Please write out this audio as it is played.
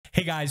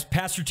Hey guys,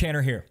 Pastor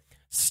Tanner here.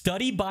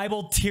 Study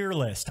Bible tier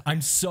list.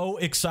 I'm so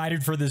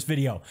excited for this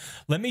video.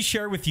 Let me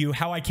share with you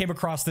how I came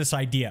across this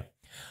idea.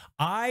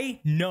 I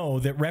know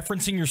that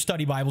referencing your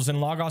study Bibles in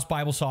Logos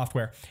Bible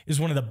software is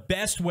one of the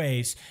best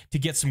ways to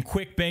get some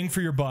quick bang for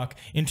your buck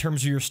in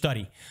terms of your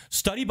study.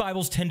 Study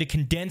Bibles tend to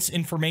condense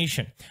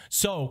information,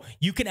 so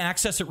you can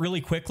access it really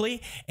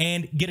quickly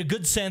and get a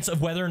good sense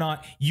of whether or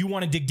not you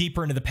want to dig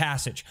deeper into the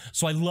passage.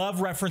 So I love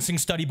referencing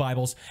study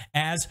Bibles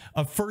as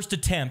a first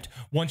attempt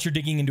once you're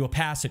digging into a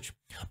passage.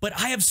 But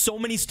I have so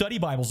many study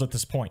Bibles at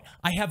this point.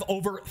 I have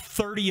over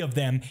 30 of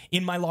them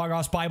in my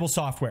Logos Bible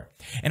software.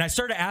 And I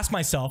started to ask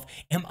myself,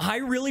 am I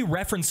really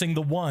referencing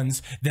the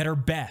ones that are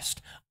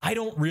best? I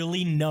don't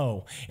really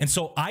know. And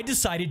so I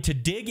decided to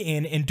dig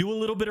in and do a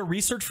little bit of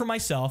research for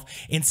myself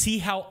and see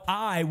how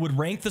I would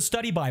rank the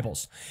study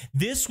Bibles.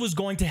 This was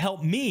going to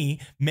help me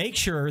make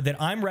sure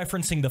that I'm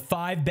referencing the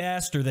 5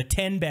 best or the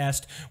 10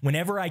 best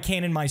whenever I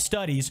can in my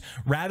studies,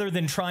 rather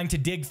than trying to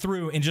dig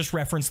through and just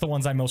reference the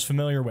ones I'm most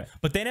familiar with.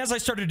 But then as I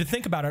started to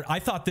think about it, I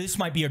thought this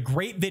might be a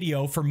great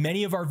video for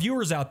many of our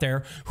viewers out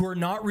there who are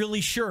not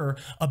really sure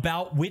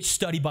about which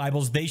study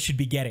Bibles they should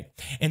be getting.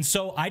 And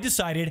so I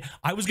decided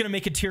I was going to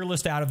make a tier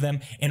list out of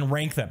them and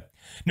rank them.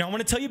 Now, I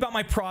want to tell you about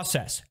my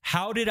process.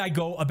 How did I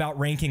go about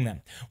ranking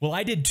them? Well,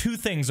 I did 2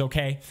 things,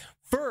 okay?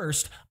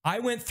 First, I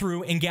went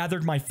through and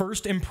gathered my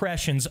first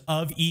impressions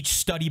of each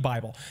study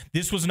Bible.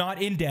 This was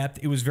not in-depth.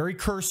 It was very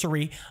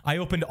cursory. I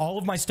opened all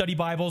of my study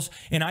Bibles,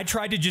 and I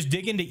tried to just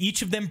dig into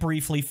each of them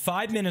briefly,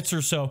 5 minutes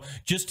or so,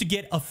 just to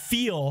get a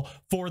feel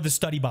for the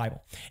study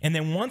Bible. And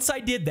then once I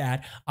did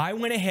that, I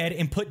went ahead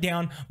and put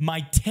down my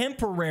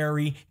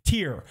temporary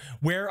tier,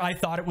 where I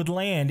thought it would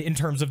land in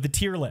terms of the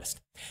tier list.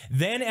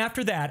 Then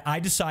after that, I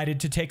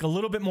decided to take a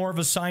little bit more of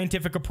a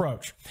scientific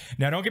approach.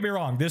 Now, don't get me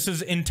wrong. This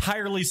is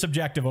entirely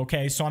subjective,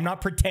 okay? So I'm not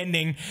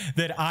pretending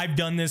that I've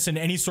done this in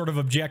any sort of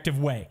objective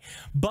way.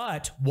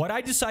 But what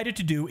I decided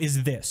to do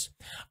is this.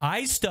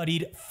 I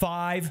studied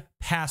 5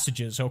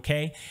 passages,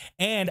 okay?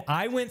 And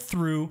I went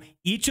through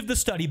each of the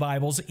study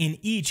Bibles in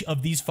each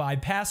of these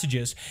 5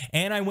 passages,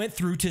 and I went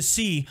through to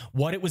see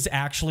what it was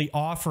actually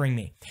offering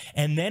me.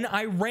 And then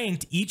I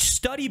ranked each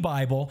study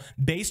Bible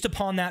based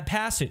upon that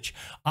passage.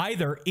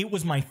 Either it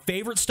was my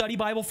favorite study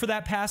Bible for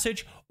that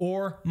passage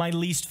or my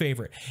least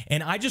favorite.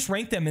 And I just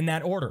ranked them in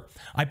that order.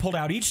 I pulled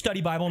out each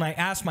study Bible and I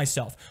asked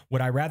myself,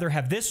 would I rather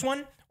have this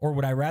one or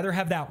would I rather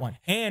have that one?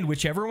 And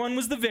whichever one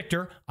was the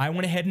victor, I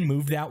went ahead and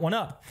moved that one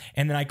up.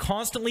 And then I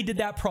constantly did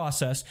that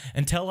process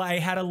until I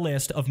had a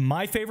list of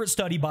my favorite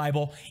study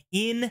Bible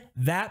in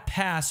that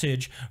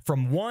passage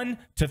from 1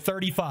 to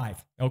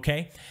 35,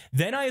 okay?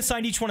 Then I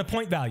assigned each one a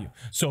point value.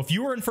 So if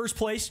you were in first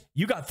place,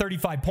 you got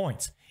 35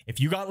 points. If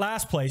you got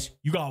last place,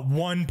 you got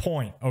 1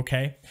 point,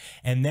 okay?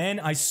 And then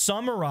I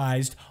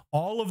summarized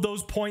all of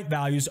those point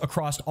values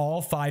across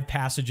all 5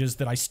 passages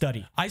that I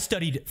studied. I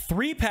studied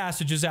 3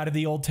 passages out of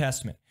the Old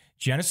Testament: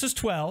 Genesis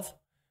 12,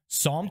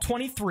 Psalm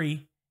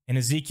 23, and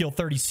Ezekiel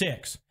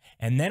 36.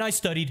 And then I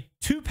studied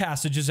 2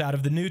 passages out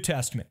of the New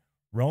Testament: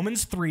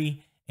 Romans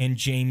 3 and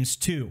James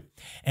 2.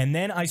 And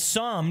then I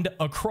summed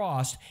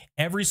across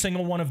every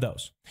single one of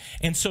those.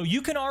 And so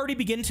you can already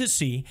begin to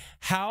see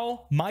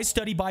how my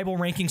study Bible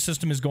ranking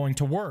system is going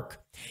to work.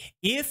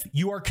 If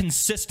you are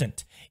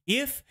consistent,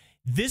 if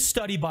this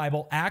study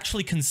Bible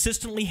actually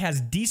consistently has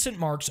decent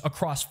marks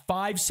across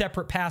 5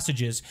 separate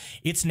passages,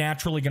 it's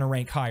naturally going to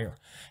rank higher.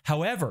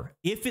 However,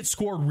 if it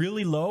scored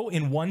really low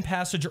in one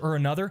passage or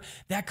another,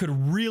 that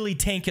could really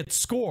tank its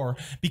score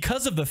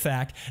because of the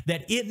fact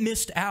that it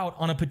missed out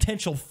on a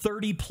potential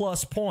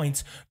 30+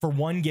 points for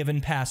one given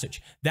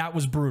passage. That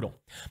was brutal.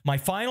 My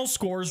final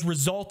scores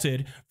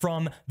resulted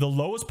from the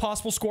lowest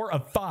possible score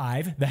of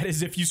 5, that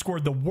is if you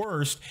scored the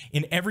worst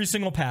in every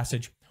single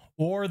passage,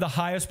 or the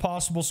highest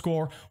possible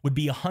score would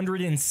be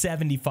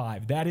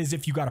 175. That is,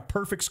 if you got a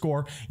perfect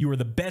score, you were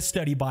the best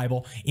study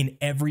Bible in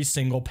every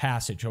single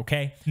passage,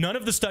 okay? None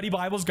of the study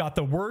Bibles got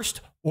the worst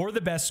or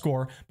the best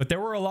score, but there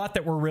were a lot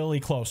that were really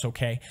close,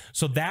 okay?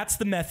 So that's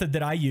the method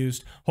that I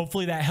used.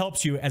 Hopefully that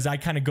helps you as I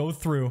kind of go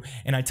through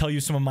and I tell you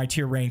some of my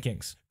tier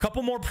rankings.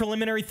 Couple more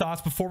preliminary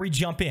thoughts before we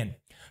jump in.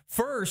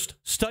 First,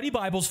 study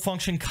Bibles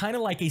function kind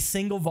of like a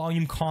single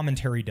volume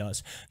commentary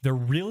does. They're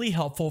really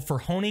helpful for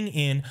honing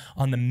in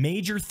on the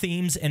major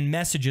themes and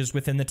messages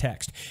within the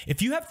text.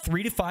 If you have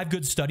 3 to 5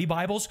 good study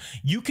Bibles,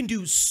 you can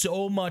do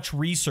so much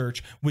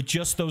research with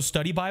just those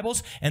study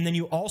Bibles, and then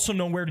you also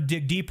know where to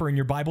dig deeper in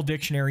your Bible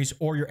dictionaries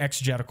or your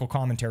exegetical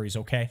commentaries,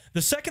 okay?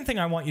 The second thing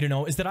I want you to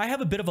know is that I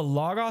have a bit of a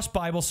Logos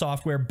Bible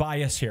software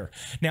bias here.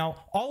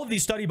 Now, all of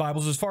these study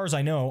Bibles, as far as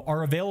I know,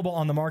 are available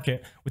on the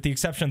market, with the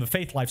exception of the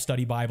Faith Life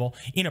Study Bible,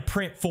 in a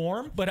print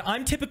form, but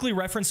I'm typically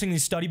referencing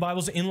these study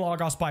Bibles in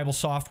Logos Bible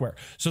software.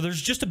 So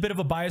there's just a bit of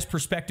a biased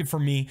perspective for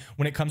me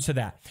when it comes to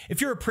that.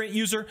 If you're a print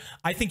user,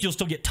 I think you'll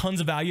still get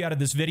tons of value out of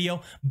this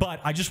video, but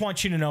I just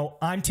want you to know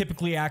I'm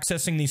typically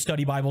accessing these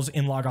study Bibles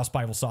in Logos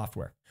Bible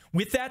software.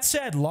 With that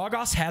said,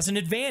 Logos has an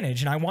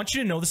advantage, and I want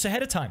you to know this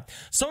ahead of time.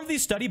 Some of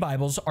these study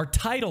Bibles are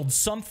titled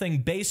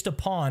something based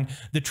upon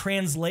the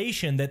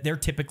translation that they're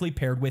typically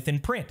paired with in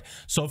print.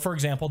 So, for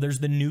example, there's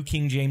the New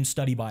King James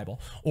Study Bible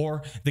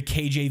or the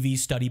KJV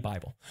Study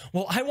Bible.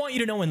 Well, I want you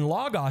to know in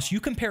Logos, you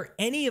can pair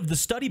any of the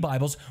study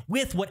Bibles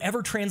with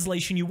whatever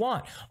translation you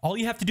want. All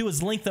you have to do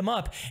is link them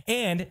up,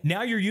 and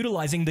now you're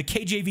utilizing the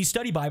KJV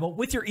Study Bible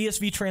with your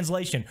ESV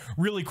translation.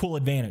 Really cool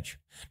advantage.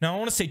 Now, I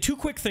want to say two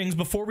quick things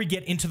before we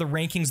get into the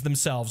rankings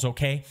themselves,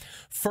 okay?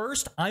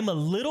 First, I'm a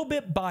little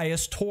bit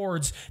biased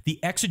towards the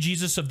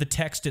exegesis of the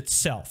text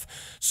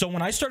itself. So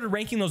when I started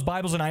ranking those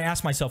Bibles and I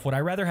asked myself, would I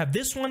rather have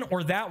this one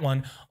or that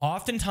one?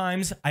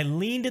 Oftentimes, I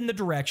leaned in the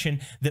direction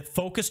that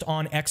focused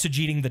on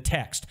exegeting the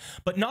text.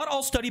 But not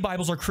all study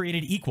Bibles are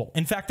created equal.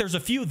 In fact, there's a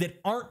few that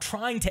aren't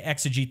trying to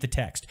exegete the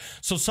text.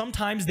 So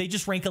sometimes they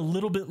just rank a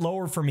little bit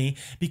lower for me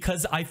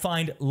because I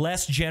find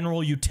less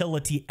general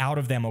utility out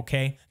of them,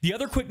 okay? The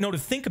other quick note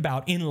to think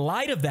about in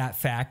light of that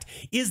fact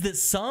is that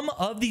some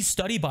of these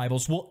study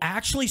Bibles will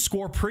actually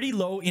score pretty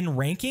low in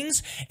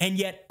rankings, and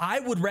yet I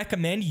would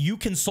recommend you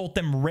consult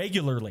them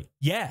regularly.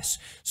 Yes,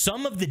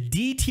 some of the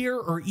D tier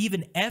or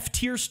even F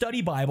tier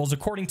study Bibles,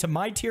 according to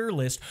my tier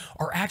list,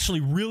 are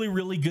actually really,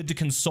 really good to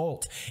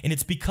consult, and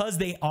it's because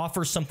they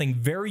offer something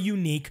very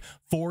unique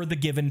for the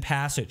given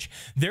passage.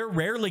 They're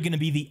rarely going to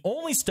be the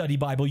only study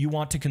Bible you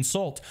want to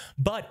consult,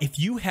 but if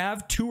you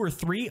have 2 or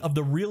 3 of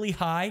the really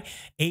high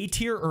A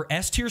tier or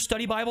S tier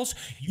study Bibles,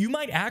 you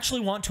might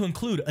actually want to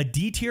include a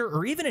D tier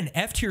or even an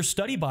F tier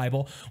study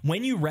Bible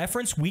when you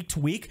reference week to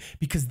week,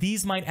 because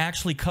these might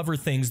actually cover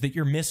things that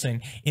you're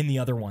missing in the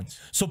other ones.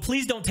 So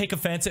please don't take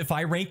offense if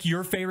I rank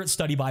your favorite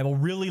study Bible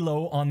really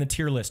low on the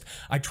tier list.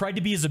 I tried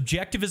to be as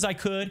objective as I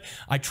could.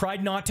 I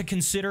tried not to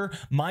consider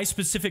my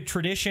specific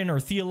tradition or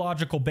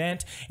theological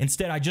bent.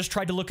 Instead, I just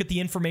tried to look at the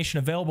information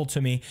available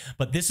to me,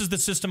 but this is the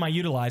system I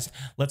utilized.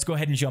 Let's go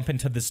ahead and jump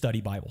into the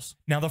study Bibles.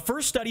 Now, the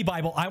first study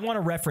Bible I want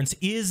to reference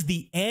is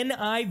the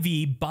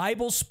NIV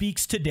Bible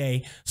Speaks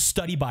Today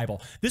Study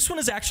Bible. This one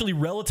is actually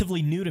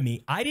relatively new to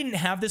me. I didn't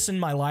have this in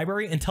my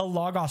library until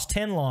Logos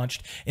 10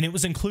 launched, and it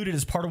was included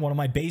as part of one of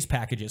my base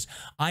packages.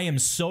 I am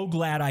so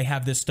glad I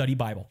have this study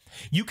Bible.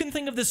 You can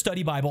think of this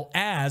study Bible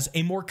as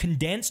a more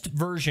condensed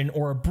version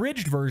or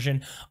abridged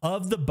version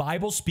of the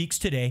Bible Speaks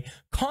Today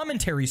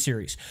commentary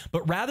series.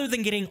 But rather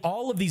than getting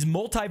all of these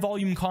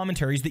multi-volume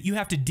commentaries that you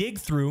have to dig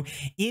through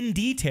in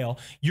detail,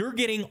 you're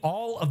getting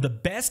all of the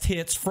best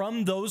hits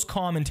from those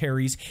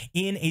commentaries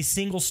in a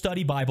single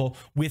study Bible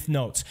with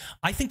notes.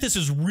 I think this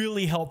is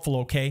really helpful,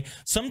 okay?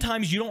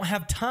 Sometimes you don't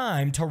have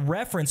time to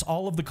reference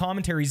all of the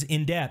commentaries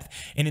in depth,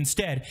 and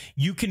instead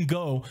you can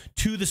go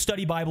to the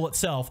study Bible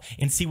itself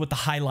and see what the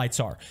highlights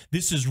are.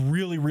 This is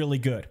really, really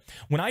good.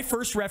 When I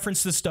first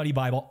referenced the study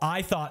Bible,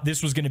 I thought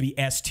this was going to be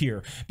S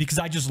tier because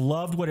I just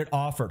loved what it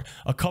offered.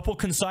 A couple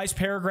concise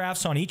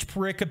paragraphs on each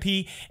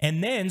pericope,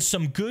 and then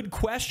some good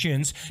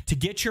questions to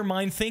get your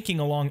mind thinking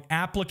along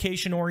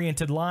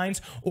application-oriented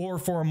lines or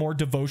for a more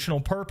devotional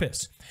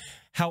purpose.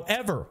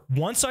 However,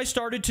 once I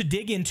started to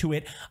dig into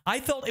it, I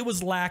felt it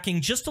was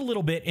lacking just a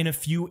little bit in a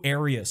few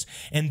areas.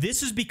 And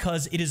this is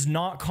because it is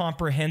not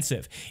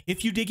comprehensive.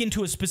 If you dig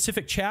into a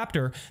specific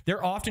chapter,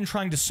 they're often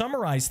trying to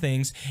summarize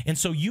things, and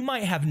so you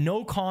might have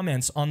no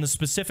comments on the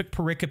specific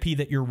pericope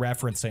that you're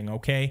referencing,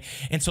 okay?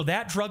 And so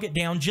that drug it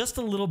down just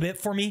a little bit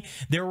for me.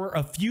 There were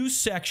a few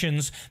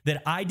sections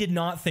that I did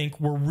not think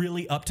were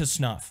really up to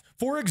snuff.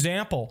 For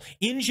example,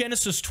 in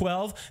Genesis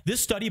 12, this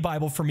study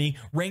Bible for me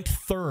ranked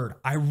 3rd.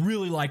 I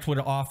really liked what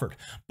it offered.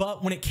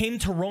 But when it came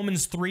to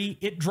Romans 3,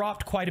 it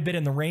dropped quite a bit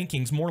in the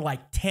rankings, more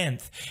like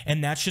 10th.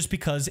 And that's just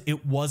because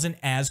it wasn't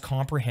as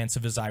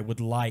comprehensive as I would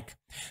like.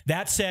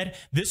 That said,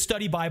 this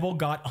study Bible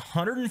got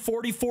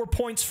 144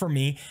 points for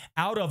me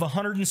out of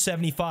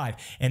 175,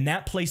 and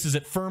that places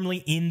it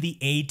firmly in the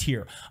A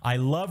tier. I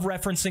love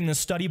referencing the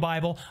study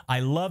Bible. I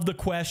love the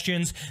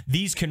questions.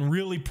 These can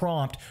really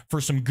prompt for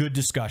some good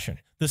discussion.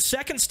 The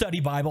second study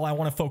Bible I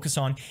want to focus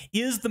on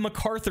is the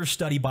Macarthur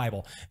Study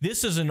Bible.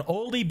 This is an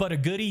oldie but a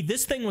goodie.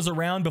 This thing was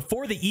around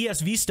before the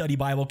ESV Study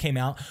Bible came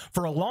out.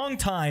 For a long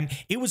time,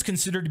 it was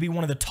considered to be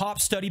one of the top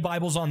study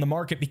Bibles on the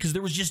market because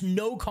there was just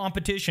no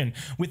competition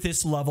with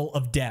this level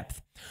of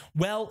depth.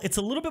 Well, it's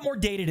a little bit more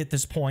dated at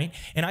this point,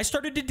 and I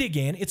started to dig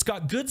in. It's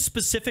got good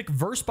specific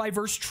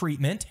verse-by-verse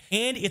treatment,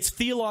 and its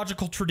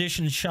theological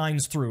tradition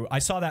shines through. I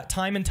saw that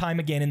time and time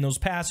again in those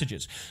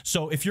passages.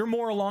 So if you're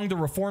more along the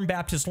Reformed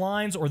Baptist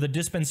lines or the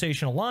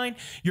dispensational line,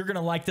 you're going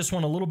to like this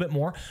one a little bit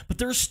more, but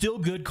there's still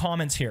good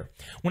comments here.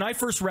 When I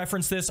first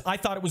referenced this, I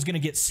thought it was going to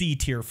get C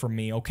tier from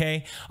me,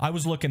 okay? I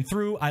was looking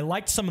through. I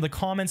liked some of the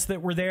comments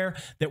that were there,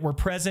 that were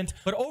present,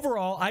 but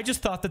overall, I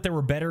just thought that there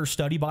were better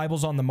study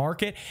Bibles on the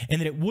market and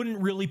that it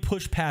wouldn't really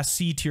push past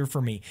C tier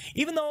for me,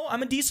 even though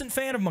I'm a decent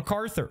fan of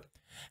Macarthur.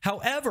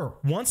 However,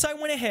 once I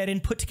went ahead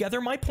and put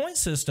together my point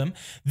system,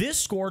 this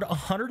scored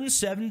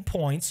 107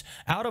 points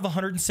out of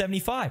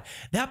 175.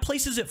 That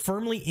places it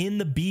firmly in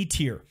the B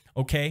tier,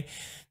 okay?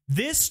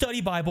 This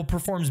study Bible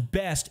performs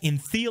best in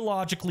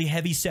theologically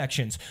heavy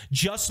sections,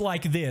 just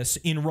like this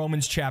in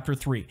Romans chapter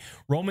 3.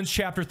 Romans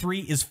chapter 3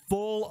 is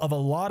full of a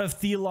lot of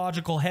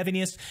theological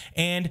heaviness,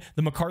 and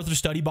the Macarthur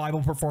Study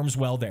Bible performs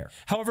well there.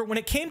 However, when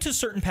it came to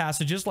certain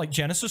passages like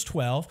Genesis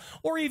 12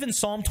 or even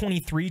Psalm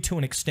 23 to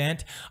an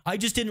extent, I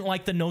just didn't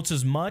like the notes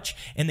as much,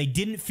 and they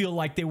didn't feel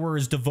like they were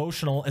as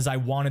devotional as I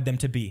wanted them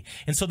to be.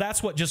 And so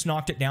that's what just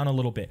knocked it down a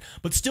little bit.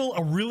 But still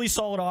a really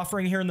solid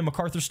offering here in the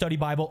Macarthur Study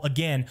Bible.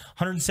 Again,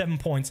 107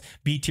 points,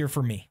 B tier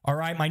for me. All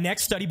right, my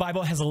next study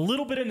Bible has a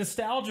little bit of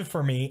nostalgia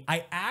for me.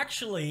 I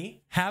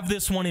actually have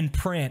this one in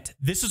print.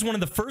 This is one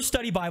of the first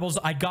study Bibles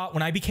I got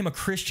when I became a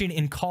Christian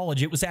in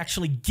college. It was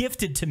actually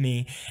gifted to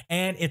me,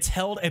 and it's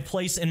held a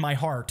place in my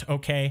heart,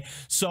 okay?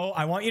 So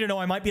I want you to know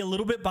I might be a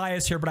little bit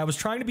biased here, but I was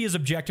trying to be as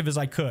objective as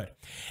I could.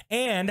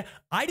 And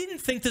I didn't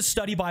think this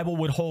study Bible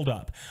would hold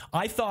up.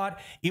 I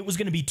thought it was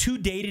going to be too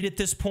dated at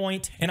this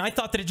point, and I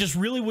thought that it just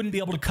really wouldn't be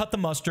able to cut the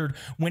mustard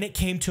when it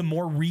came to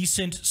more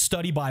recent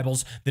study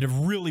Bibles that have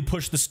really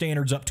pushed the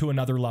standards up to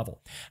another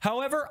level.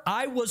 However,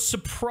 I was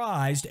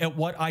surprised at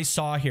what I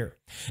saw here.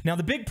 Now,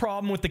 the big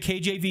problem with the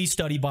KJV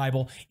study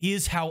Bible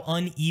is how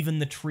uneven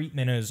the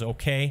treatment is,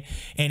 okay?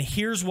 And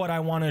here's what I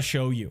want to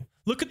show you.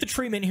 Look at the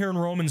treatment here in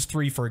Romans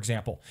 3, for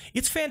example.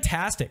 It's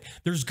fantastic.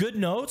 There's good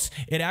notes.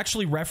 It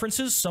actually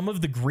references some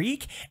of the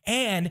Greek,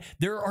 and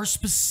there are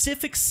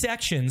specific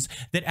sections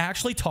that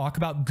actually talk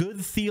about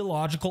good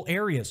theological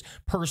areas.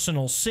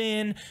 Personal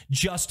sin,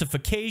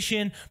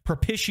 justification,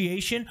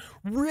 propitiation.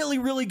 Really,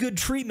 really good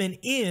treatment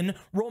in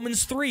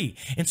Romans 3.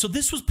 And so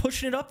this was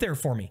pushing it up there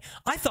for me.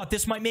 I thought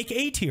this might make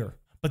A tier.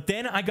 But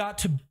then I got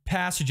to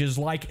passages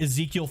like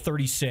Ezekiel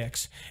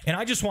 36, and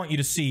I just want you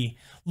to see,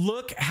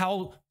 look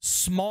how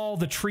small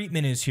the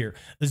treatment is here.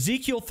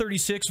 Ezekiel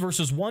 36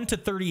 verses 1 to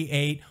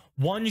 38,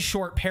 one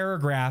short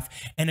paragraph,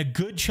 and a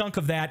good chunk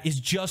of that is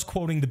just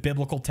quoting the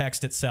biblical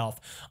text itself.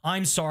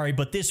 I'm sorry,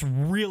 but this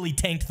really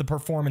tanked the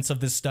performance of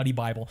this study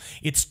Bible.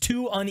 It's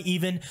too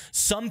uneven.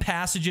 Some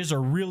passages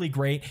are really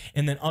great,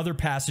 and then other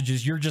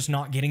passages you're just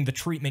not getting the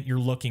treatment you're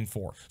looking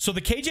for. So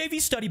the KJV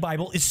study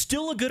Bible is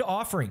still a good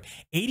offering.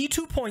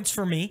 82 points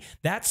for me.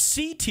 That's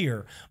C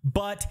tier,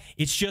 but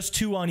it's just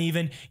too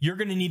uneven. You're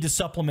going to need to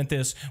supplement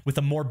this with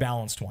a more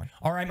balanced one.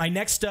 All right, my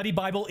next study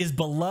Bible is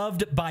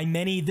beloved by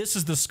many. This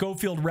is the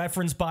Scofield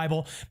Reference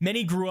Bible.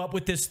 Many grew up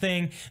with this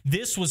thing.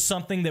 This was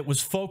something that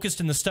was focused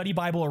in the study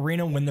Bible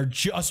arena when there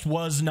just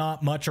was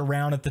not much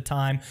around at the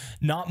time,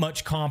 not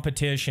much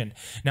competition.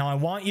 Now, I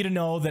want you to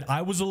know that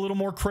I was a little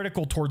more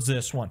critical towards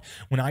this one.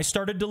 When I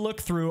started to look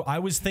through, I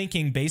was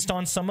thinking, based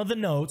on some of the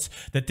notes,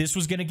 that this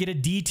was going to get a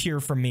D tier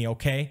from me,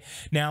 okay?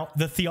 Now,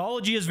 the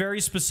theology is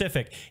very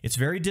specific. It's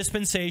very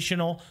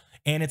dispensational,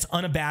 and it's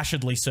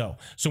unabashedly so.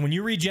 So when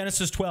you read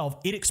Genesis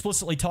 12, it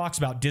explicitly talks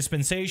about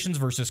dispensations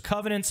versus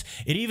covenants.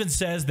 It even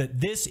says that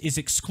this is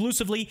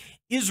exclusively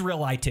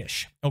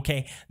Israelitish.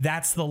 Okay,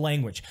 that's the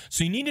language.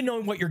 So you need to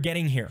know what you're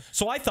getting here.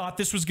 So I thought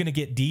this was going to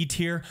get D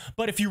tier,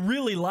 but if you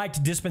really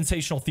liked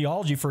dispensational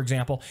theology, for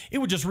example, it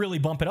would just really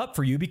bump it up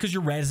for you because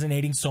you're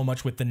resonating so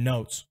much with the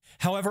notes.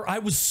 However, I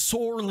was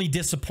sorely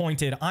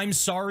disappointed. I'm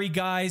sorry,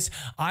 guys.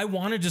 I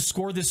wanted to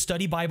score this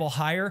study Bible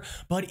higher,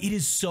 but it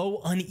is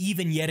so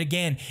uneven yet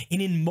again,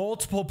 and in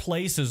multiple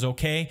places,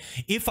 okay?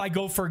 If I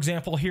go, for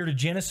example, here to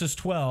Genesis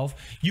 12,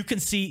 you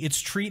can see its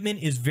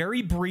treatment is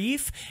very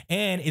brief,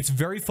 and it's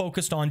very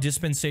focused on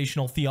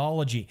dispensational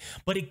theology,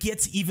 but it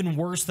gets even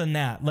worse than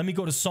that. Let me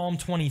go to Psalm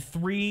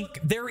 23.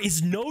 There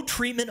is no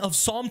treatment of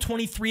Psalm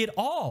 23 at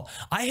all.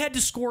 I had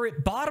to score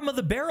it bottom of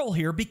the barrel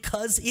here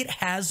because it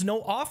has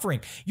no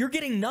offering. You're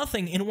getting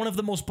nothing in one of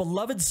the most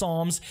beloved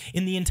Psalms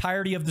in the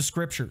entirety of the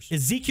scriptures.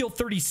 Ezekiel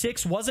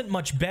 36 wasn't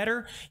much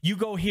better. You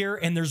go here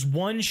and there's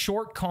one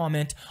short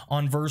comment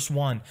on verse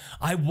 1.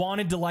 I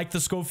wanted to like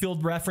the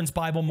Scofield Reference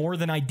Bible more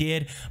than I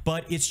did,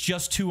 but it's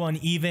just too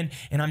uneven,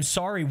 and I'm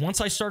sorry, once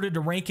I started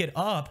to rank it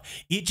up,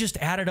 it just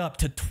added up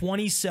to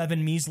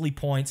 27 measly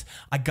points.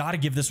 I gotta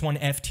give this one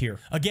F tier.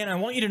 Again, I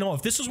want you to know,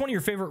 if this is one of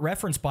your favorite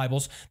reference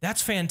Bibles,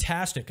 that's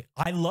fantastic.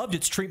 I loved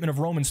its treatment of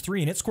Romans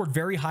 3, and it scored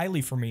very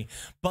highly for me,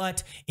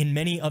 but in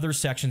many other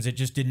sections, it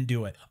just didn't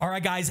do it. All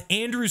right, guys,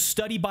 Andrew's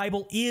study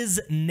Bible is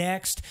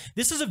next.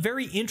 This is a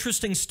very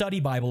interesting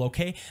study Bible,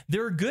 okay?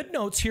 There are good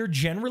notes here,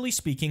 generally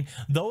speaking,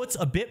 though it's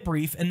a bit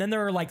brief, and then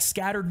there are like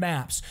scattered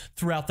maps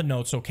throughout the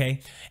notes, okay?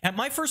 At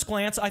my first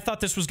glance, I thought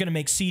this was going to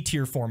make C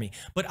tier for me,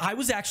 but I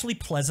was actually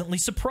pleasantly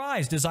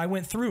surprised as I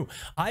went through.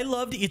 I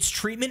loved its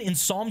treatment in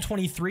Psalm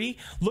 23.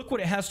 Look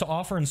what it has to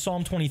offer in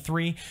Psalm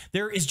 23.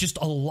 There is just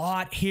a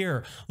lot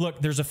here.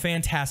 Look, there's a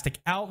fantastic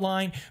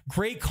outline,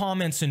 great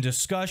comments and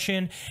discussion,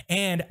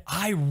 and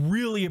I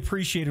really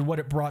appreciated what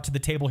it brought to the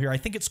table here. I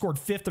think it scored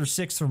 5th or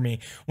 6th for me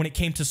when it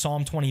came to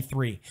Psalm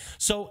 23.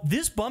 So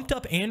this bumped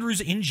up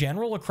Andrews in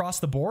general across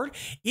the board,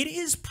 it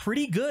is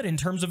pretty good in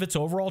terms of its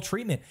overall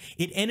treatment.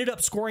 It ended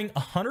up scoring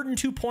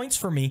 102 points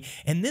for me,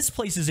 and this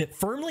places it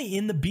firmly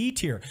in the B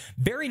tier.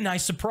 Very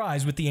nice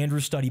surprise with the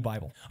Andrews Study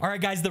Bible. All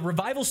right, guys, the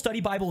Revival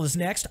Study Bible is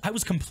next. I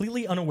was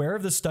completely unaware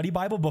of the Study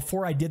Bible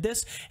before I did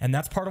this, and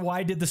that's part of why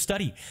I did the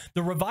study.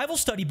 The Revival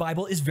Study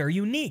Bible is very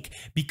unique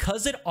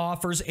because it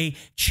offers a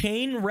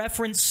chain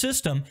reference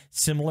system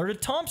similar to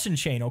Thompson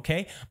chain,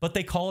 okay? But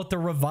they call it the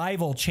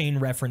Revival chain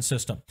reference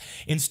system.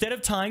 Instead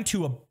of tying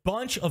to a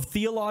bunch of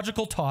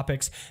theological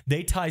topics,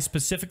 they tie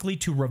specifically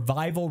to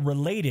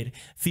revival-related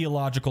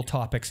theological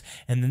topics,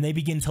 and then they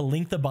begin to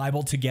link the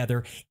Bible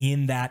together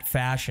in that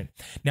fashion.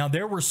 Now,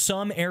 there were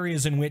some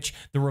areas in which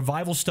the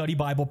Revival Study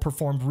Bible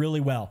performed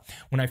really well.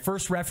 When I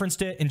first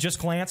referenced it and just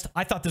glanced,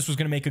 I thought this was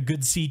going to make a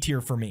good C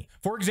tier for me.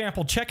 For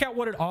example, check out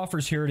what it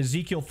offers here at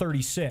Ezekiel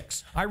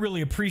 36. I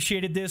really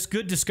appreciated this.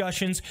 Good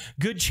discussions,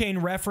 good chain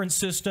reference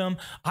system.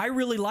 I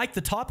really like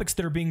the topics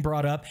that are being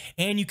brought up,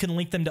 and you can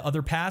link them to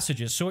other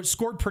passages. So it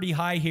scored pretty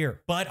high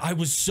here. But I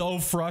was so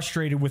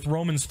frustrated with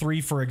Romans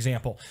 3, for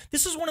example.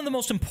 This is one of the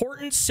most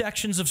important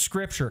sections of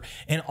Scripture,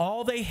 and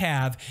all they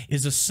have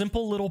is a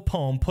simple little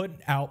poem put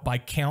out by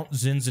Count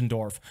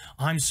Zinzendorf.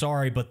 I'm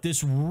sorry, but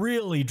this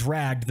really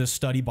dragged the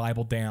study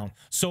Bible down.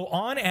 So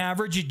on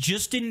average, it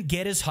just didn't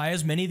get as high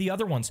as many of the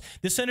other ones.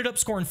 This ended up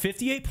scoring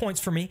 58 points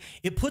for me.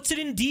 It puts it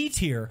in D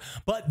tier,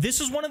 but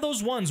this is one of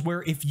those ones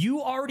where if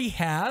you already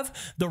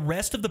have the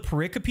rest of the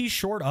pericope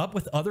shored up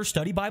with other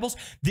study Bibles,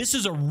 this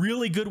is a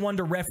really good one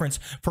to reference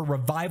for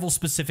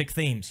revival-specific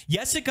themes.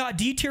 Yes, it got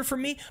D tier for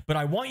me, but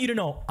I want you to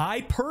know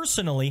I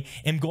personally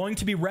am going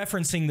to be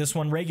referencing this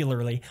one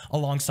regularly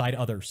alongside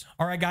others.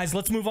 All right, guys,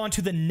 let's move on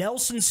to the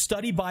Nelson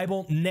Study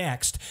Bible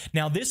next.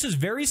 Now, this is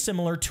very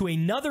similar to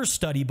another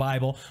study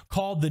Bible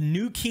called the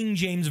New King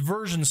James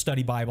Version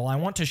Study Bible. I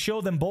want to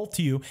show them both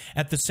to you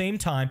at the same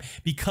time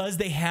because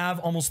they have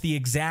almost the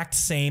exact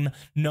same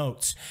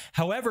notes.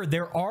 However,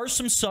 there are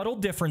some subtle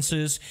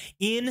differences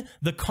in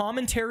the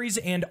commentaries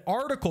and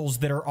articles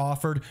that are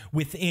offered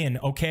within,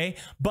 okay?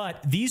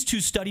 But these two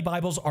study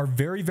Bibles are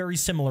very, very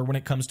similar when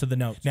it comes to the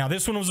notes. Now,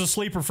 this one was a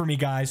sleeper for me,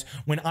 guys.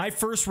 When I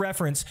first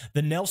referenced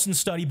the Nelson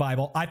Study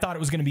Bible, I thought it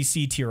was going to be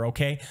C tier,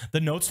 okay?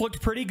 The notes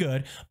looked pretty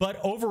good, but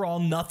overall,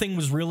 nothing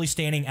was really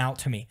standing out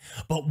to me.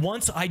 But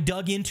once I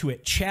dug into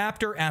it,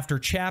 chapter after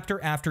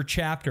chapter after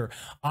chapter,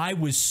 I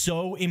was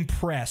so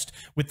impressed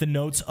with the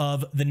notes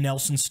of the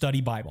Nelson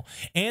Study Bible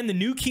and the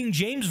New King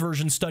James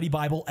Version Study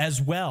Bible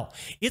as well.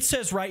 It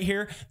says right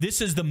here,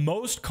 this is the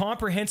most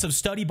comprehensive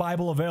study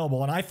Bible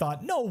available, and I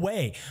thought, no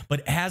way.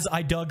 But as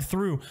I dug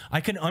through,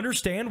 I can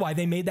understand why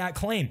they made that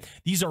claim.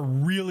 These are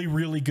really,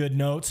 really good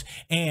notes,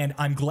 and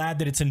I'm glad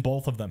that it's in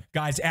both of them.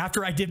 Guys,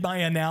 after I did my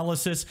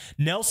analysis,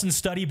 Nelson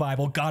Study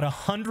Bible got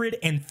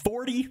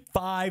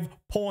 145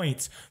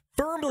 points,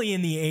 firmly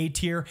in the A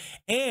tier,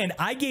 and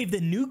I gave the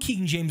New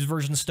King James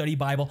Version Study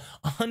Bible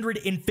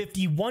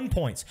 151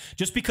 points,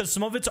 just because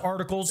some of its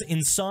articles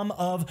in some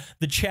of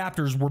the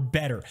chapters were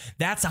better.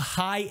 That's a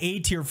high A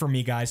tier for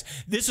me, guys.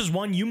 This is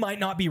one you might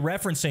not be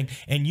referencing,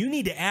 and you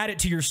need to add it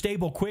to your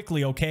stable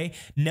quickly, okay?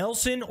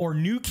 Nelson or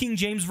New King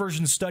James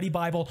Version Study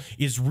Bible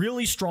is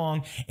really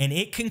strong, and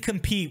it can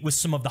compete with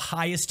some of the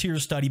highest tier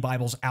study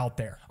Bibles out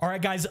there. All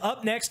right, guys,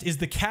 up next is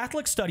the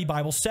Catholic Study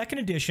Bible, 2nd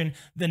edition,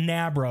 the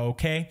NABRA,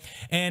 okay?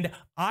 And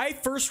I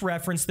first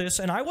referenced this,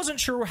 and I wasn't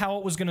sure how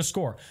it was going to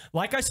score.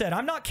 Like I said,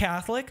 I'm not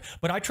Catholic,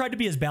 but I tried to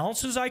be as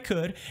balanced as I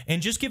could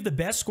and just give the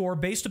best score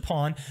based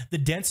upon the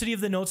density of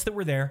the notes that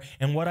were there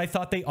and what I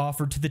thought they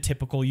offered to the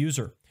typical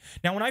user.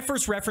 Now, when I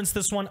first referenced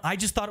this one, I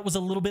just thought it was a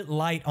little bit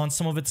light on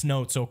some of its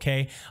notes,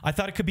 okay? I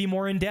thought it could be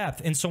more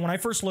in-depth, and so when I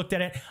first looked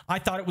at it, I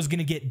thought it was going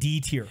to get D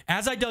tier.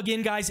 As I dug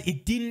in, guys,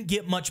 it didn't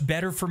get much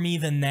better for me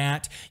than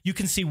that. You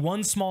can see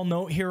one small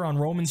note here on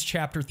Romans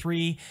chapter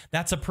 3.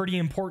 That's a pretty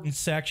important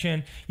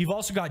section. You've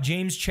also got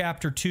James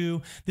chapter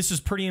 2. This is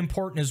pretty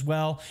important as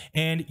well,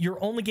 and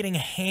you're only getting a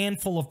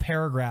handful of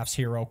paragraphs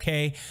here,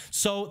 okay?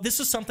 So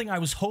this is something I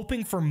was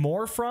hoping for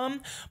more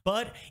from,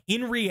 but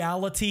in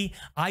reality,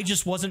 I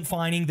just wasn't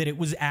finding that it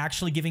was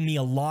actually giving me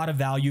a lot of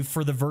value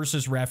for the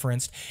verses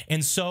referenced.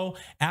 And so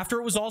after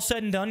it was all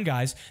said and done,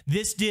 guys,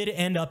 this did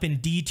end up in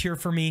D tier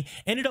for me,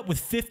 ended up with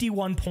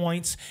 51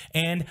 points,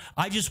 and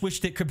I just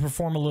wished it could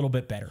perform a little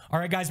bit better. All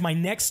right, guys, my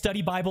next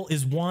study Bible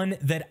is one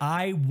that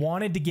I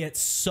wanted to get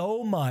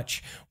so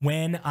much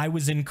when I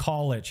was in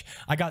college.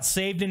 I got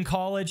saved in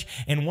college,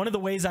 and one of the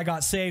ways I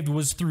got saved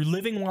was through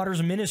Living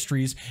Waters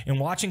Ministries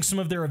and watching some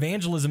of their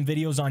evangelism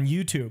videos on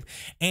YouTube.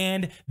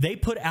 And they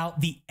put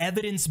out the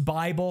Evidence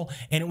Bible,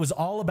 and it was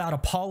all about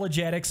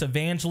apologetics,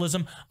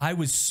 evangelism. I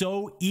was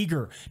so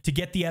eager to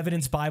get the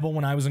Evidence Bible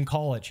when I was in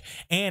college,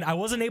 and I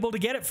wasn't able to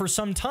get it for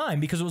some time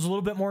because it was a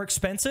little bit more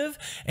expensive,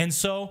 and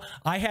so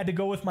I had to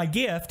go with my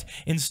gift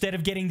instead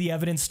of getting the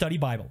Evidence Study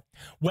Bible.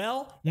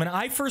 Well, when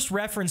I first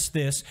referenced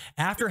this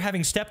after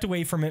having stepped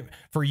away from it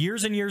for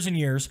years and years and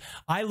years,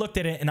 I looked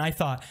at it and I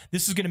thought,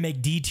 this is going to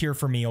make D tier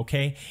for me,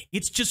 okay?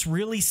 It's just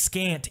really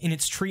scant in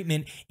its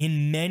treatment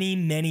in many,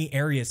 many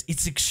areas.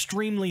 It's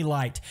extremely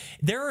light.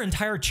 There are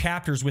entire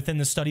chapters within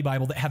the study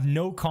Bible that have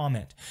no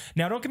comment.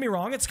 Now, don't get me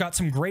wrong, it's got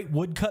some great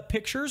woodcut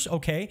pictures,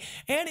 okay?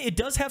 And it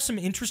does have some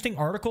interesting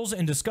articles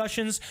and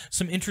discussions,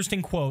 some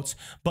interesting quotes,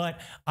 but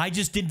I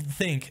just didn't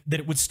think that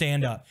it would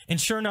stand up. And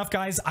sure enough,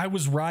 guys, I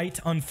was right,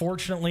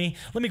 unfortunately.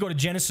 Let me go to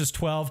Genesis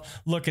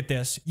 12. Look at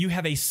this. You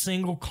have a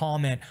single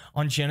comment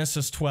on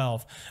Genesis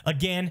 12.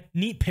 Again,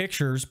 neat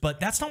pictures, but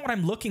that's not what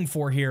I'm looking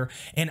for here,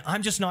 and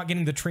I'm just not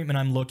getting the treatment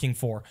I'm looking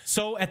for.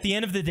 So at the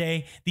end of the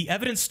day, the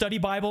Evidence Study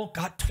Bible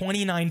got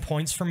 29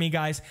 points from me,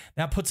 guys.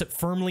 That puts it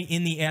firmly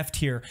in the F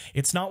tier.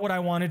 It's not what I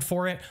wanted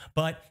for it,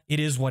 but it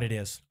is what it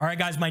is. All right,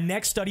 guys, my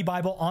next study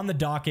Bible on the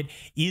docket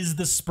is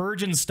the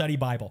Spurgeon Study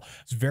Bible. I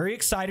was very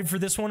excited for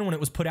this one when it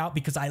was put out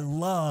because I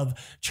love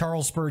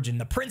Charles Spurgeon,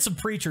 the Prince of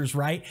Preachers,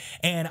 right?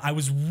 And I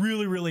was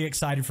really, really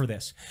excited for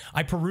this.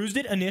 I perused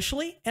it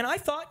initially, and I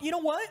thought, you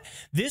know what?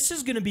 This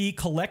is going to be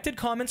collected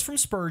comments from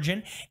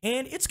Spurgeon,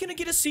 and it's going to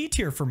get a C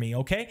tier for me,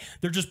 okay?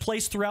 They're just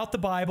placed throughout the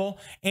Bible,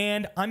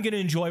 and I'm going to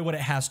enjoy what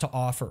it has to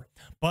offer.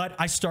 But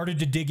I started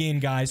to dig in,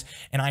 guys,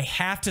 and I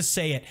have to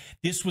say it,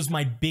 this was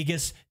my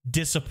biggest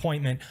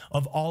disappointment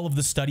of all of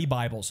the study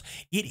Bibles.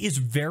 It is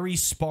very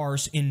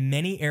sparse in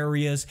many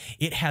areas.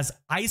 It has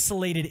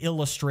isolated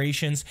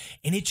illustrations,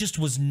 and it just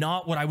was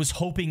not what I was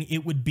hoping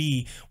it would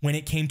be when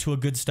it came to a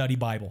good study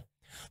Bible.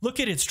 Look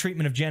at its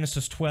treatment of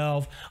Genesis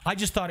 12. I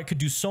just thought it could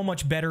do so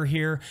much better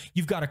here.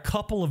 You've got a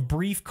couple of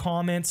brief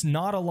comments,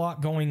 not a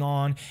lot going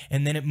on,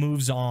 and then it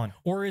moves on.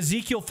 Or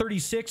Ezekiel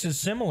 36 is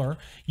similar.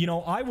 You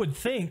know, I would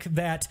think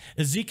that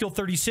Ezekiel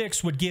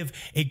 36 would give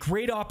a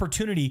great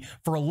opportunity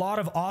for a lot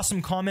of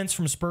awesome comments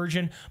from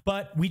Spurgeon,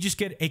 but we just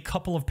get a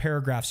couple of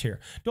paragraphs here.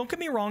 Don't get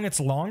me wrong, it's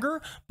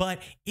longer, but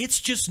it's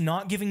just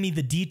not giving me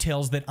the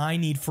details that I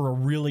need for a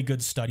really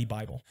good study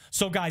Bible.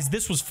 So guys,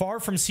 this was far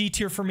from C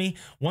tier for me.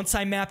 Once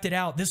I mapped it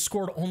out, this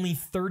scored only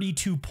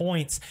 32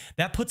 points.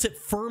 That puts it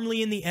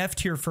firmly in the F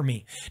tier for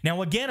me.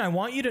 Now, again, I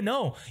want you to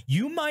know,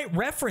 you might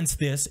reference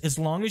this as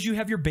long as you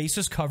have your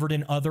bases covered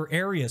in other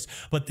areas,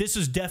 but this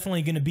is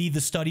definitely going to be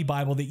the study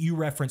Bible that you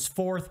reference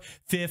 4th,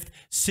 5th,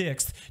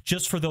 6th,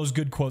 just for those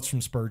good quotes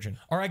from Spurgeon.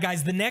 All right,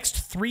 guys, the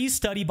next 3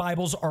 study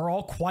Bibles are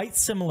all quite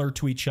similar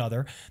to each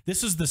other.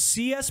 This is the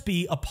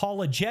CSB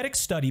Apologetic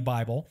Study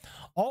Bible,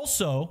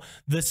 also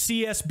the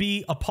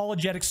CSB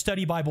Apologetic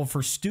Study Bible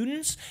for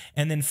Students,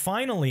 and then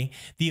finally,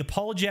 the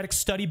Apologetic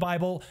Study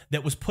Bible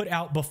that was put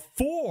out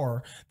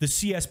before the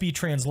CSB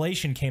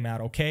translation came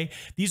out, okay?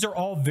 These are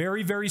all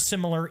very, very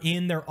similar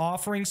in their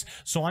offerings,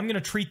 so I'm going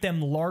to treat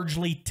them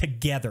largely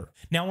together.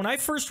 Now, when I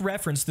first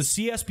referenced the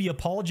CSB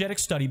Apologetic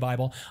Study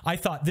Bible, I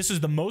thought this is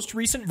the most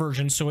recent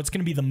version, so it's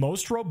going to be the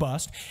most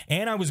robust,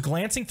 and I was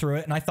glancing through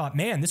it, and I thought,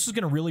 man, this is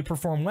going to really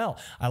perform well.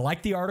 I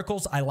like the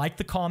articles, I like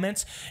the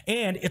comments,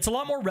 and it's a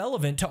lot more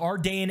relevant to our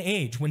day and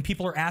age when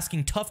people are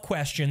asking tough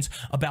questions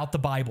about the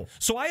Bible.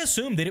 So I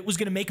assumed that it was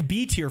going to make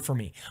B tier for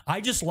me. I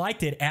just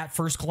liked it at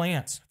first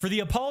glance. For the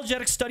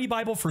Apologetic Study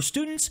Bible for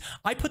Students,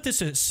 I put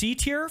this at C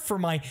tier for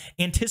my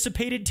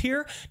anticipated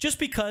tier, just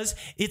because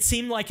it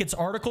seemed like its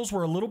articles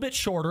were a little bit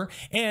shorter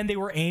and they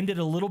were aimed at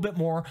a little bit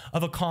more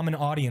of a common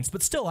audience.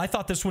 But still, I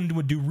thought this one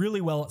would do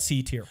really well at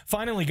C tier.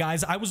 Finally,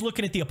 guys, I was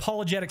looking at the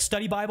Apologetic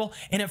Study Bible,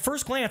 and at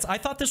first glance, I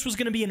thought this was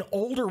going to be an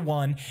older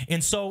one,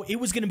 and so it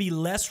was going to be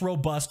less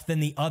robust than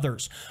the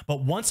others.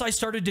 But once I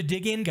started to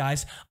dig in,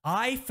 guys,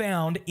 I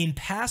found in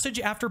passage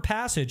after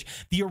passage,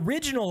 the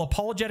original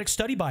Apologetic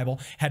Study Bible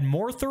had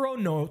more thorough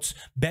notes,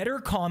 better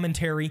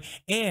commentary,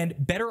 and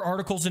better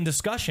articles and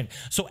discussion.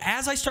 So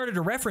as I started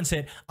to reference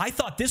it, I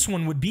thought this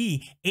one would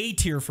be A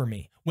tier for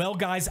me. Well,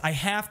 guys, I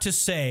have to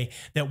say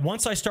that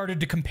once I started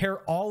to compare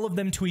all of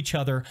them to each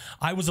other,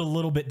 I was a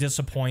little bit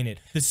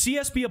disappointed. The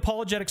CSB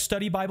Apologetic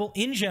Study Bible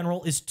in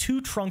general is too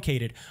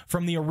truncated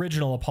from the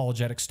original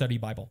Apologetic Study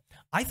Bible.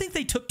 I think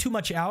they took too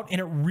much out, and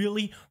it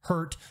really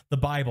hurt the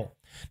Bible.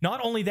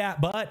 Not only that,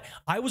 but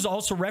I was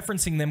also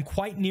referencing them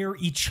quite near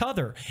each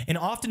other, and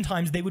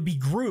oftentimes they would be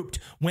grouped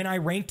when I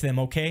ranked them,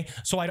 okay?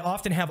 So I'd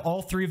often have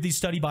all 3 of these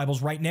study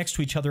Bibles right next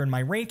to each other in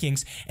my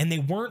rankings, and they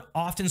weren't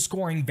often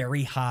scoring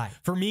very high.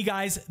 For me,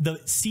 guys, the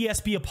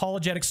CSB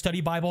Apologetic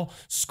Study Bible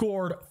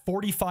scored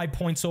 45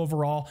 points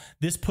overall.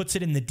 This puts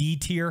it in the D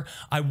tier.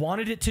 I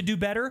wanted it to do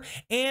better,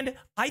 and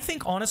I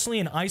think honestly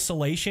in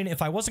isolation,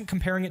 if I wasn't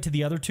comparing it to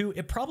the other 2,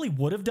 it probably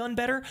would have done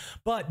better,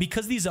 but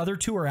because these other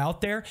 2 are out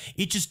there,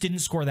 it just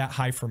didn't score that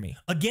high for me.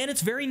 Again,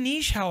 it's very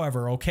niche,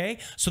 however, okay?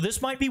 So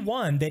this might be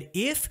one that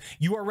if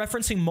you are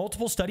referencing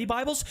multiple study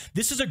Bibles,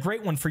 this is a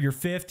great one for your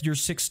 5th, your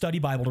 6th study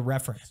Bible to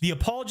reference. The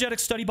Apologetic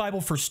Study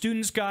Bible for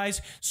Students,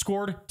 guys,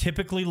 scored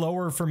typically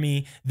lower for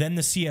me than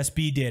the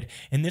CSB did,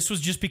 and this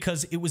was just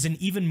because it was an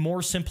even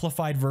more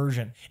simplified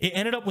version. It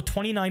ended up with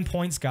 29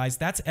 points, guys.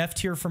 That's F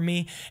tier for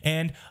me,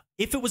 and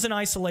If it was in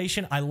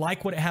isolation, I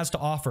like what it has to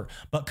offer,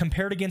 but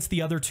compared against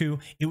the other two,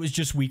 it was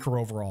just weaker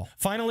overall.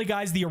 Finally,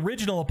 guys, the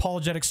original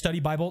Apologetic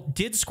Study Bible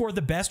did score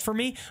the best for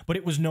me, but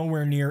it was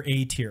nowhere near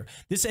A tier.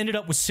 This ended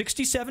up with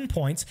 67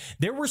 points.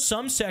 There were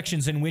some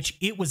sections in which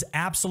it was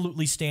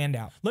absolutely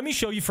standout. Let me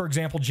show you, for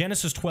example,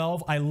 Genesis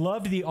 12. I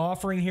loved the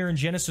offering here in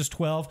Genesis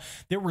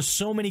 12. There were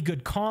so many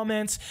good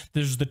comments.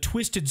 There's the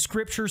twisted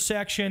scripture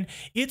section.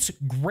 It's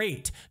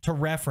great to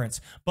reference,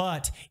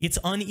 but it's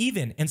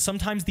uneven, and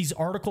sometimes these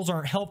articles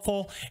aren't helpful,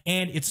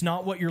 and it's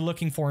not what you're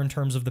looking for in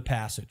terms of the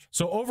passage.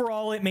 So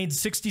overall, it made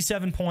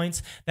 67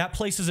 points. That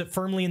places it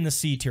firmly in the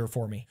C tier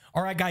for me.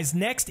 All right, guys,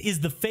 next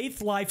is the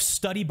Faith Life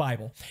Study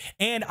Bible,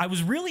 and I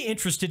was really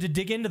interested to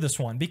dig into this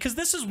one because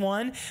this is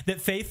one that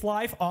Faith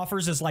Life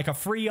offers as like a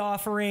free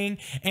offering,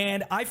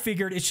 and I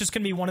figured it's just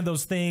going to be one of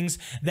those things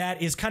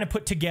that is kind of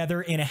put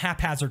together in a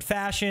haphazard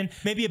fashion,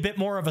 maybe a bit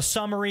more of a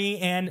summary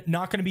and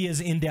not going to be as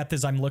in-depth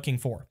as I'm looking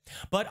for.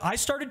 But I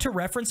started to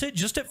reference it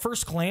just at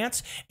first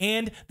glance,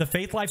 and the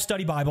Faith Life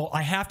Study Bible,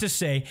 I have to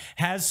say,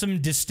 has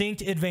some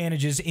distinct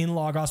advantages in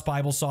Logos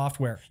Bible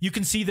software. You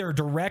can see there are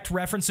direct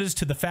references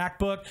to the fact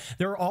book.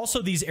 There are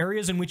also these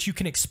areas in which you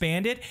can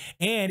expand it,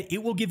 and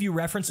it will give you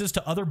references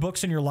to other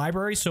books in your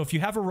library. So if you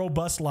have a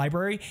robust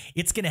library,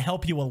 it's going to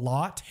help you a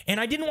lot. And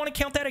I didn't want to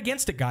count that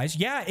against it, guys.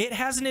 Yeah, it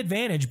has an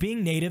advantage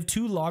being native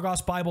to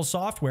Logos Bible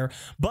software,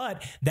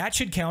 but that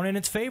should count in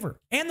its favor.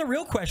 And the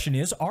real question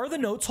is, are the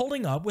notes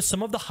holding up with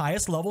some of the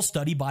highest level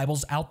study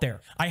Bibles out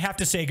there? I have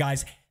to say,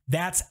 guys,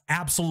 that's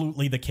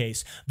absolutely the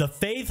case. The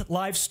Faith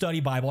Life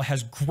Study Bible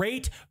has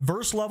great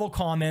verse-level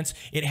comments.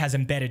 It has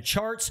embedded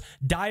charts,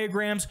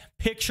 diagrams,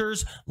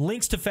 pictures,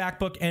 links to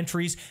factbook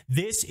entries.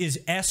 This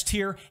is S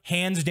tier,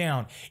 hands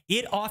down.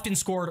 It often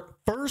scored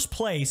first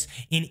place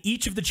in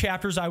each of the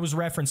chapters I was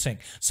referencing.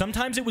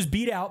 Sometimes it was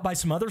beat out by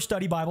some other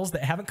study Bibles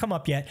that haven't come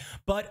up yet,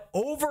 but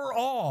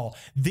overall,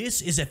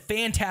 this is a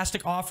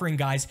fantastic offering,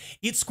 guys.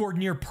 It scored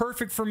near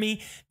perfect for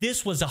me.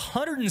 This was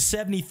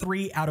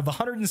 173 out of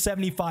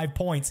 175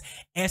 points.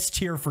 S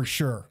tier for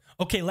sure.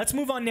 Okay, let's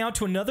move on now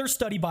to another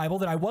study Bible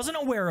that I wasn't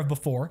aware of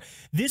before.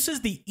 This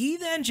is the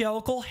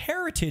Evangelical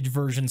Heritage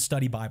Version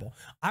Study Bible.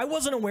 I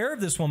wasn't aware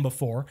of this one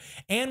before,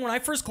 and when I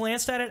first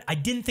glanced at it, I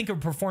didn't think it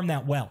would perform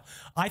that well.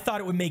 I thought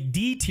it would make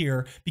D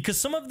tier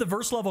because some of the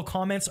verse level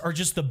comments are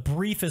just the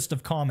briefest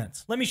of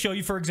comments. Let me show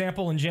you, for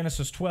example, in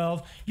Genesis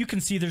 12, you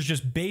can see there's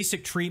just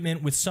basic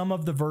treatment with some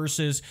of the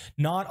verses,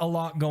 not a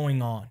lot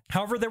going on.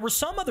 However, there were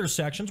some other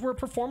sections where it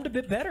performed a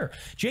bit better.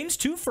 James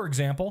 2, for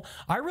example,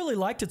 I really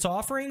liked its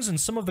offerings and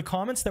some of the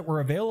comments that were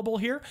available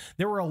here.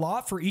 There were a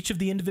lot for each of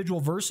the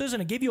individual verses,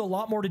 and it gave you a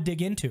lot more to dig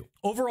into.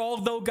 Overall,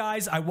 though,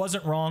 guys, I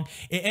wasn't wrong.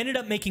 It ended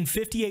up making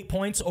 58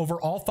 points over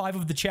all 5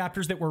 of the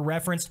chapters that were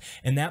referenced,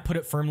 and that put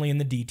it firmly in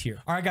the D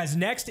tier. All right, guys,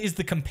 next is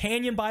the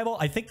Companion Bible.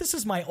 I think this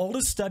is my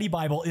oldest study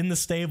Bible in the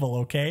stable,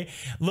 okay?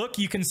 Look,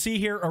 you can see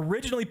here,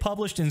 originally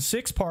published in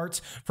 6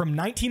 parts from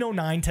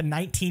 1909 to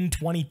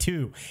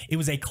 1922. It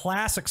was a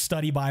classic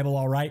study Bible,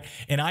 all right,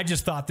 and I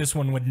just thought this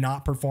one would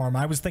not perform.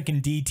 I was thinking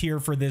D tier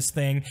for this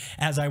thing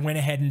as I went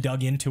ahead and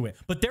dug into it.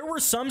 But there were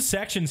some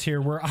sections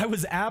here where I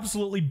was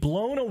absolutely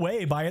blown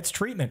away by its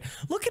treatment.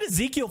 Look at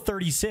Ezekiel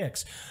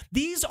 36.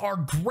 These are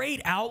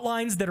great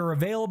outlines that are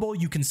available.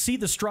 You can see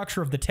the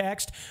structure of the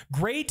text.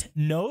 Great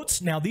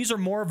notes. Now, these are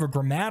more of a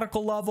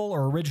grammatical level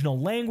or original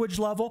language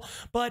level,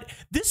 but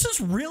this is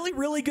really,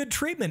 really good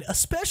treatment,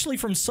 especially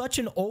from such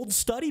an old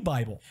study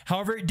Bible.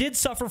 However, it did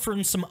suffer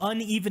from some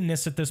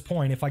unevenness at this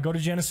point. If I go to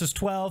Genesis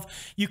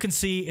 12, you can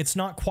see it's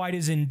not quite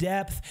as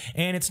in-depth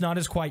and it's not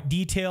as quite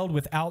detailed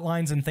with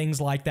outlines and things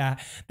like that.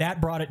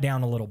 That brought it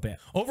down a little bit.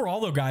 Overall,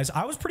 though, guys,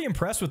 I was pretty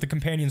impressed with the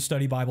Companion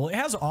Study Bible. It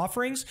has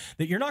offerings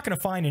that you're not going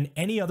to find in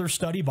any other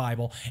study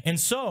Bible. And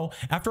so,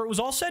 after it was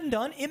all said and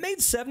done, it made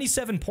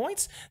 77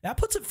 points. That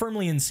puts it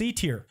firmly in C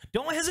tier.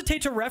 Don't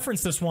hesitate to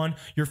reference this one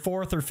your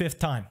 4th or 5th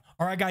time.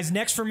 All right, guys,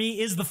 next for me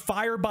is the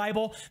Fire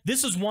Bible.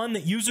 This is one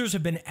that users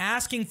have been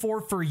asking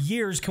for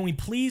years. Can we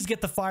please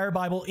get the Fire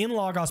Bible in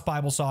Logos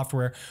Bible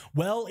software?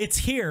 Well, it's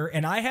here,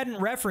 and I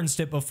hadn't referenced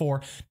it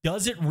before.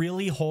 Does it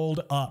really hold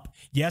up?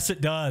 Yes,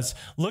 it does.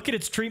 Look at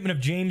its treatment of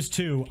James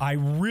 2. I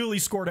really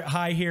scored it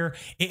high here.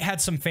 It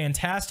had some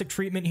fantastic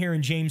treatment here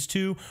in James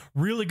 2,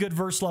 really good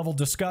verse level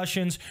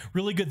discussions,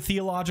 really good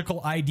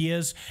theological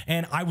ideas,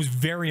 and I was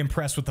very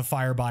impressed with the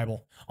Fire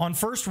Bible. On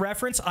first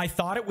reference, I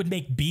thought it would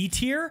make B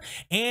tier,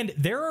 and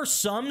there are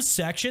some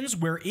sections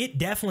where it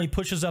definitely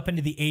pushes up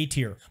into the A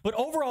tier. But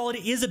overall,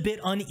 it is a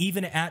bit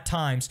uneven at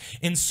times.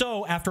 And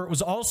so, after it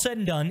was all said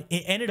and done,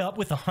 it ended up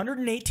with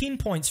 118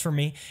 points for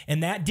me,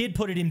 and that did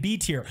put it in B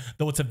tier,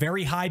 though it's a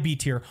very high B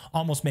tier,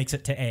 almost makes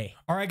it to A.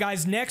 All right,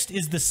 guys, next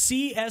is the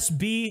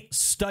CSB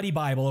Study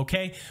Bible,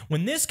 okay?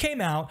 When this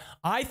came out,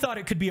 I thought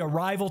it could be a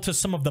rival to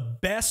some of the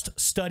best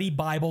study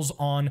Bibles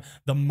on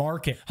the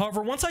market.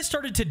 However, once I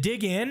started to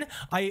dig in,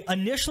 I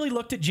initially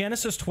looked at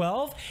Genesis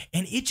 12,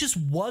 and it just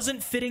wasn't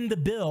wasn't fitting the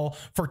bill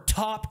for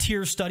top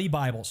tier study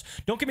Bibles.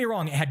 Don't get me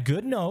wrong, it had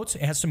good notes,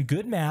 it has some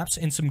good maps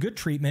and some good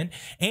treatment,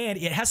 and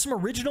it has some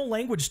original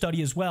language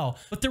study as well.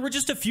 But there were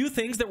just a few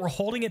things that were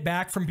holding it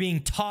back from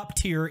being top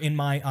tier in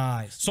my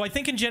eyes. So I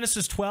think in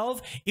Genesis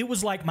 12, it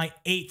was like my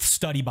 8th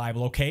study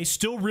Bible, okay?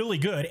 Still really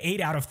good,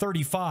 8 out of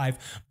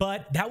 35,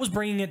 but that was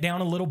bringing it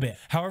down a little bit.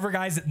 However,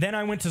 guys, then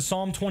I went to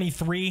Psalm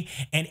 23,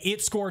 and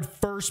it scored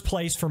first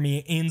place for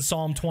me in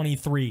Psalm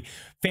 23.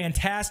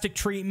 Fantastic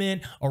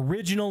treatment,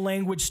 original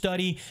language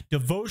study,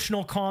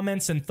 devotional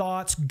comments and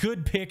thoughts,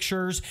 good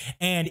pictures,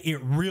 and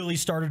it really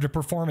started to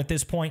perform at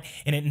this point,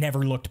 and it never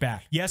looked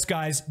back. Yes,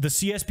 guys, the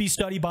CSB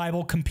Study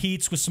Bible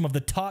competes with some of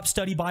the top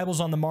study Bibles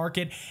on the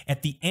market.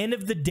 At the end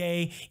of the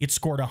day, it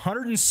scored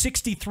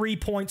 163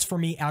 points for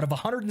me out of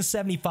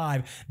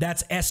 175.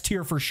 That's S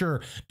tier for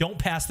sure. Don't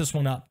pass this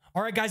one up.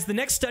 All right, guys, the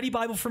next study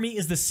Bible for me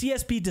is the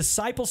CSB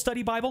Disciple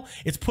Study Bible.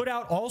 It's put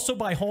out also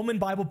by Holman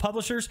Bible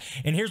Publishers,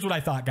 and here's what I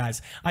thought,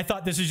 guys. I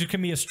thought this was just going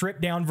to be a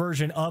stripped-down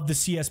version of the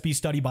CSB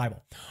Study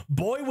Bible.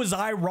 Boy, was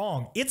I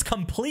wrong. It's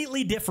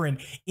completely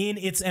different in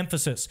its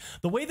emphasis.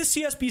 The way the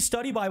CSB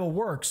Study Bible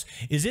works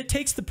is it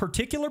takes the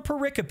particular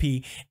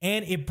pericope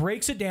and it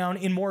breaks it down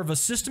in more of a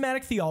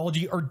systematic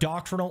theology or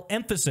doctrinal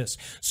emphasis.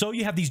 So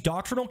you have these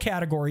doctrinal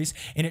categories,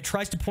 and it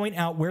tries to point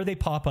out where they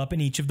pop up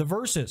in each of the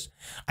verses.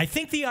 I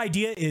think the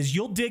idea is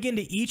you'll dig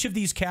into each of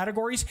these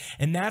categories,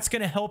 and that's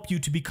going to help you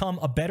to become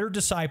a better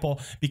disciple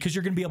because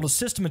you're going to be able to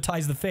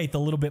systematize the faith a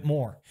little bit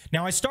more.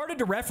 Now, I started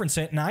to reference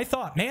it, and I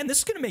thought, man, this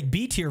is going to make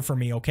B tier for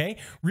me, okay?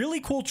 Really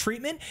cool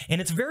treatment,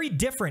 and it's very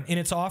different in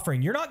its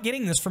offering. You're not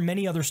getting this from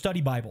many other study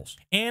Bibles.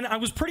 And I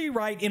was pretty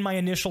right in my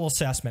initial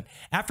assessment.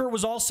 After it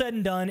was all said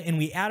and done, and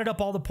we added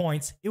up all the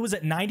points, it was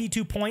at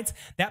 92 points.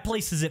 That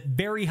places it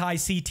very high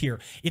C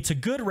tier. It's a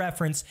good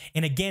reference,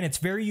 and again, it's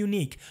very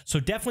unique. So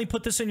definitely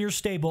put this in your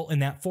stable in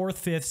that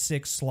 4th, 5th,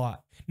 6th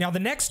slot. Now, the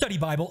next study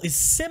Bible is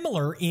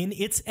similar in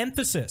its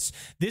emphasis.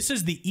 This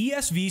is the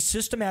ESV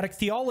Systematic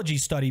Theology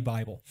Study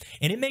Bible,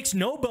 and it makes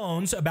no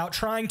bones about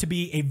trying to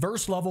be a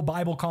verse-level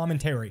Bible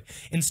commentary.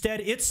 Instead,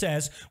 it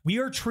says, we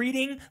are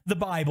treating the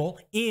Bible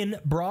in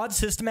broad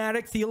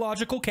systematic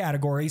theological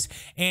categories,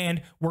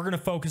 and we're going to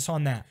focus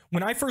on that.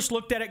 When I first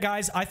looked at it,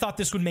 guys, I thought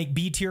this would make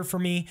B tier for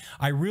me.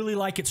 I really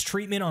like its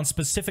treatment on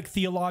specific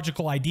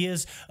theological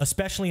ideas,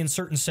 especially in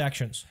certain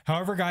sections.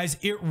 However, guys,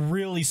 it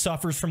really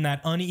suffers from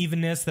that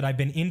unevenness that I've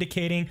been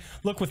indicating.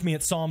 Look with me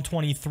at Psalm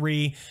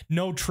 23.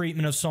 No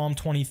treatment of Psalm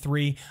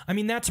 23. I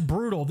mean, that's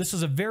brutal. This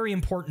is a very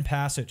important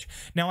passage.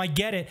 Now, I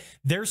get it.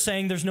 They're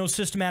saying there's no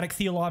systematic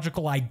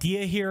theological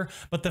idea here,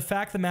 but the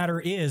fact of the matter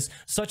is,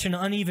 such an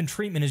uneven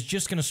treatment is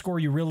just going to score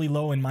you really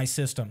low in my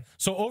system.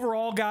 So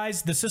overall,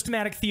 guys, the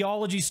Systematic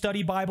Theology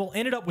Study Bible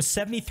ended up with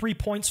 73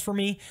 points for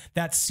me.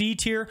 That's C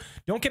tier.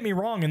 Don't get me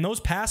wrong. In those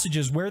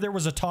passages where there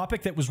was a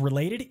topic that was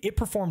related, it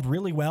performed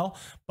really well,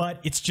 but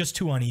it's just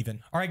too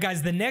uneven. All right,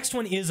 guys, the next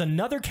one is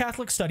another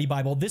Catholic study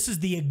Bible. This is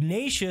the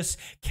Ignatius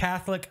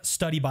Catholic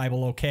Study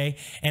Bible, okay?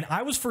 And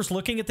I was first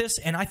looking at this,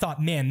 and I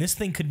thought, man, this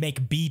thing could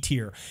make B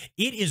tier.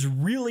 It is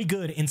really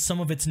good in some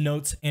of its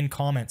notes and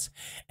comments.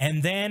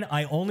 And then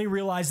I only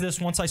realized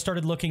this once I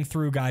started looking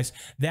through, guys.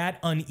 That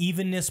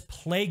unevenness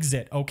plagues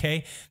it,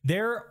 okay?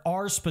 There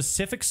are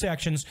specific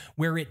sections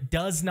where it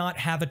does not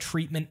have a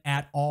treatment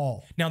at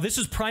all. Now, this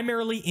is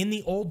primarily in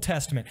the Old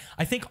Testament.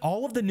 I think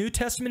all of the New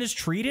Testament is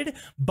treated,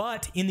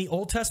 but in the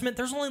Old Testament,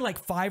 there's only like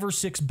 5 or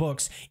 6 books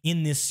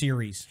in this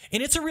series.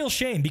 And it's a real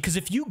shame because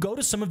if you go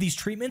to some of these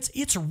treatments,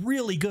 it's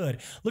really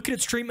good. Look at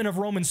its treatment of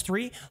Romans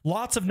 3.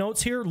 Lots of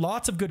notes here,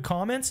 lots of good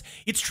comments.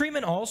 Its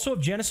treatment also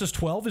of Genesis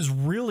 12 is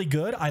really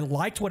good. I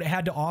liked what it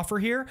had to offer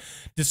here.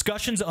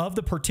 Discussions of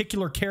the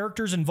particular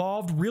characters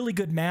involved, really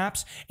good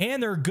maps,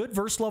 and there are good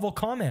verse level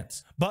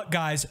comments. But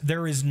guys,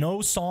 there is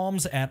no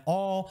Psalms at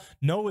all,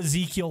 no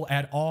Ezekiel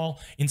at all.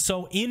 And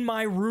so in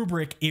my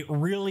rubric, it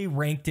really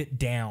ranked it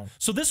down.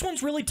 So this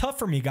one's really tough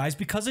for me, guys,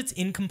 because it's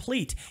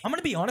incomplete. I'm going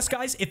to be honest,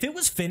 guys, if it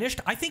was finished,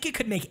 I think it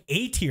could make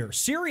A tier.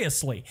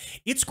 Seriously.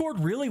 It scored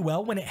really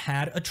well when it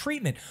had a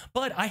treatment,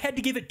 but I had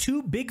to give it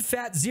 2 big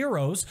fat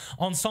zeros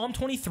on Psalm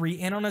 23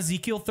 and on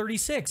Ezekiel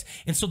 36.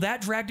 And so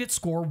that dragged its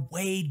score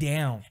way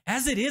down.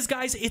 As it is,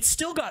 guys, it's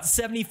still got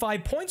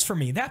 75 points for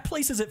me. That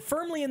places it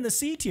firmly in the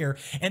C tier,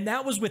 and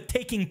that was with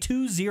taking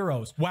 2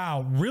 zeros.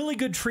 Wow, really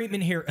good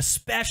treatment here,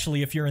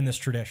 especially if you're in this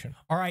tradition.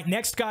 All right,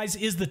 next, guys,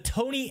 is the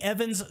Tony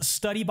Evans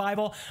Study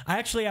Bible. I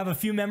actually have a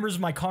few members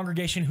of my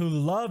congregation who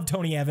love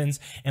Tony Evans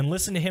and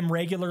listen to him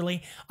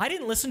regularly. I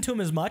didn't listen to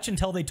him as much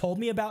until they told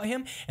me about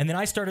him, and then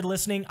I started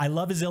listening. I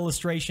love his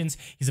illustrations.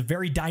 He's a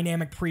very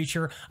dynamic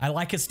preacher. I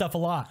like his stuff a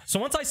lot. So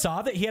once I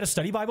saw that he had a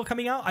study Bible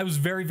coming out, I was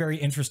very, very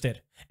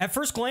interested. At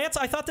first glance,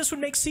 I thought this would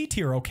make C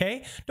tier,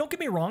 okay? Don't get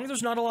me wrong,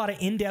 there's not a lot of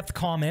in-depth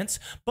comments,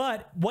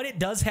 but what it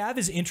does have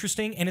is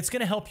interesting, and it's going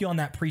to help you on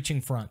that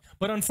preaching front.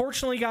 But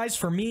unfortunately, guys,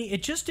 for me,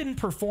 it just didn't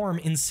perform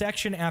in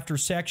section after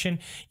section.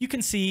 You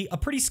can see a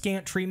pretty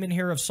scant treatment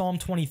here of Psalm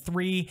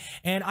 23,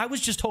 and I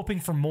was just hoping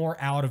for more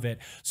out of it.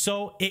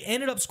 So it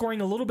ended up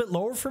scoring a little bit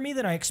lower for me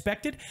than I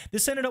expected.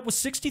 This ended up with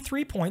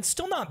 63 points,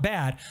 still not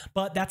bad,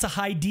 but that's a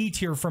high D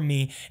tier from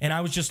me, and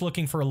I was just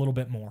looking for a little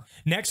bit more.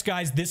 Next,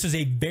 guys, this is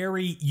a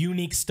very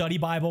unique study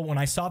Bible. When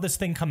I saw this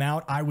thing come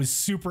out, I was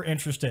super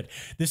interested.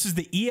 This is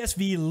the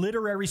ESV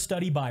Literary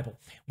Study Bible.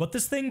 What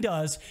this thing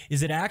does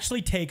is it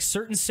actually takes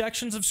certain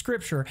sections of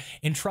scripture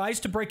and tries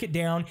to break it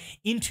down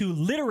into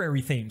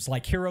literary themes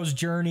like hero's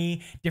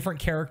journey, different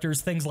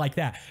characters, things like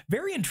that.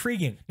 Very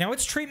intriguing. Now,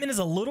 its treatment is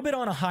a little bit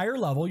on a higher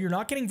level. You're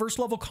not getting verse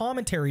level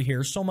commentary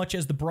here so much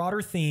as the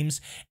broader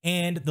themes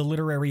and the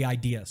literary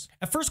ideas.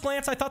 At first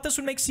glance, I thought this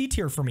would make C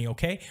tier for me,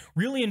 okay?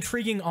 Really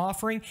intriguing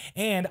offering,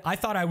 and I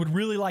thought I would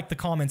really like the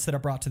comments that I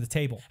brought to the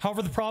table.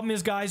 However, the problem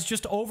is, guys,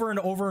 just over and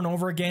over and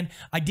over again,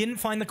 I didn't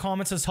find the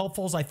comments as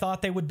helpful as I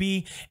thought they would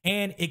be,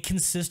 and it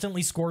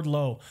consistently scored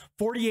low.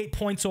 48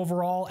 points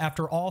overall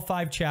after all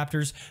 5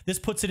 chapters. This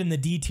puts it in the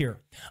D tier.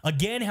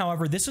 Again,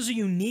 however, this is a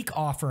unique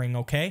offering,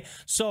 okay?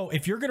 So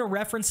if you're going to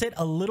reference it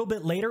a little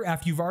bit later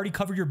after you've already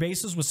covered your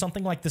bases with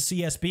something like the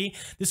CSB,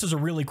 this is a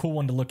really cool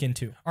one to look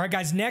into. All right,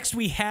 guys, next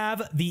we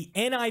have the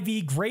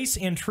NIV Grace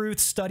and Truth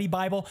Study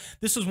Bible.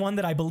 This is one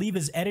that I believe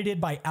is edited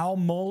by Al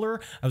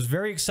Mohler. I was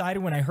very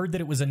excited when I heard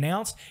that it was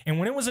announced. And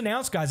when it was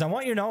announced, guys, I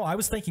want you to know, I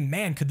was thinking,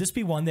 man, could this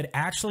be one that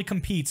actually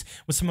competes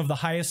with some of the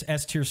highest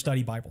S-tier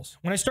study Bibles?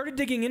 When I started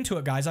digging into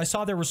it, guys, I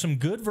saw there was some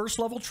good verse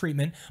level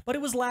treatment, but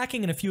it was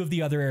lacking in a few of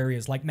the other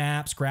areas like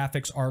maps,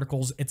 graphics,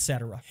 articles,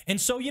 etc. And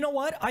so, you know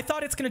what? I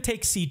thought it's going to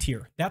take C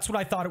tier. That's what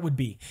I thought it would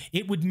be.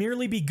 It would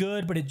merely be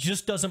good, but it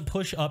just doesn't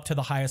push up to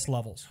the highest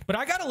levels. But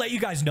I got to let you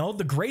guys know,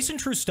 the Grace and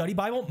Truth Study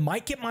Bible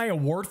might get my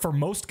award for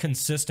most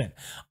consistent.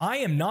 I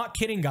am not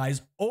kidding,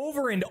 guys.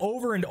 Over and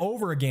over and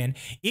over again,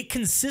 it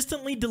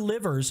consistently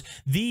delivers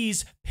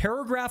these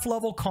paragraph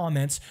level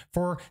comments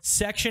for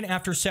section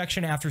after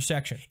section after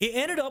section. It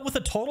ended up with a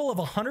total of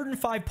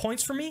 105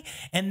 points for me,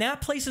 and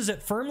that places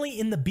it firmly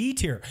in the B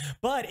tier.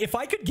 But if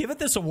I could give it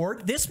this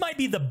award, this might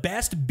be the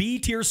best B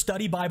tier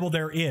study Bible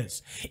there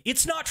is.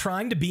 It's not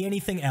trying to be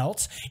anything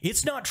else.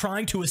 It's not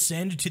trying to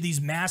ascend to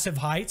these massive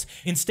heights.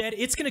 Instead,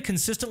 it's going to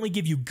consistently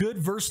give you good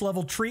verse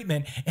level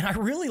treatment, and I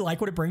really like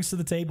what it brings to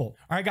the table.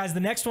 All right, guys, the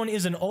next one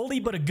is an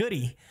oldie but a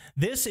goodie.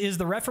 This is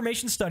the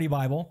Reformation Study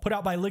Bible put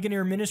out by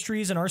Ligonier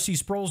Ministries and R.C.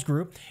 Sproul's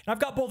group. And I've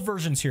got both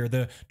versions here,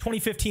 the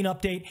 2015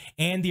 update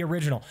and the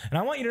original. And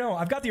I want you to know,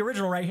 I've got the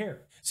original right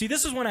here. See,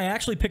 this is one I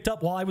actually picked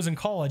up while I was in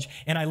college,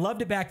 and I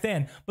loved it back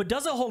then, but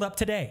does it hold up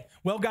today?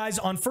 Well, guys,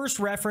 on first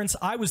reference,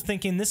 I was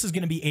thinking this is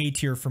going to be A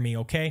tier for me,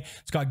 okay?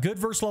 It's got good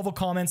verse level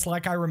comments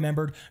like I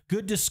remembered,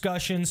 good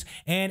discussions,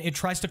 and it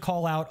tries to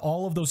call out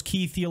all of those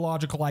key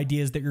theological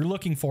ideas that you're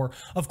looking for,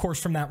 of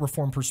course, from that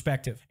Reformed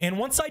perspective. And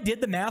once I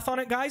did the math on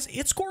it, guys,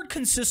 it scored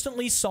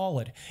consistently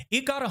solid.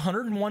 It got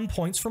 101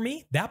 points for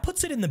me. That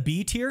puts it in the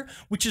B tier,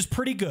 which is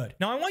pretty good.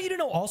 Now, I want you to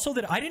know also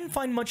that I didn't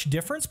find much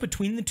difference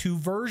between the two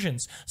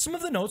versions. Some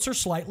of the notes are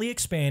slightly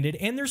expanded,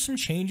 and there's some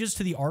changes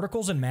to the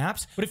articles and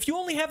maps, but if you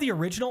only have the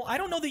original, I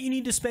don't know that you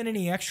need to spend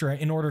any extra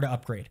in order to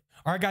upgrade.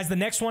 All right, guys, the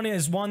next one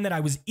is one that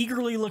I was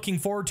eagerly looking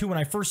forward to when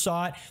I first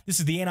saw it. This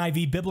is the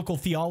NIV Biblical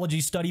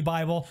Theology Study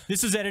Bible.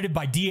 This is edited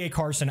by D.A.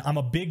 Carson. I'm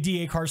a big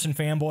D.A. Carson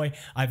fanboy.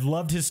 I've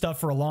loved his stuff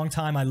for a long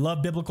time. I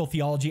love biblical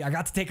theology. I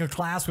got to take a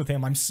class with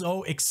him. I'm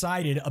so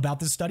excited about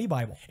this study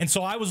Bible. And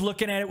so I was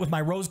looking at it with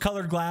my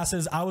rose-colored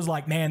glasses. I was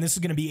like, man, this is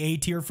going to be A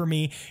tier for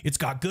me. It's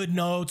got good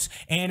notes,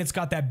 and it's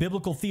got that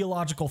biblical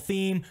theological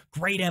theme.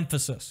 Great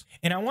emphasis.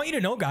 And I want you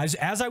to know, guys,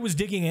 as I was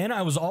digging in,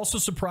 I was also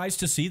surprised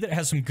to see that it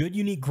has some good,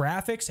 unique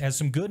graphics, has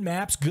some good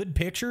maps, good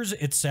pictures,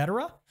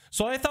 etc.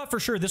 So I thought for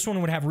sure this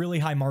one would have really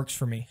high marks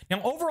for me.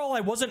 Now, overall,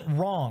 I wasn't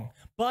wrong,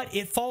 but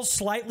it falls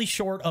slightly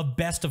short of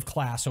best of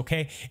class,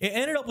 okay? It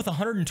ended up with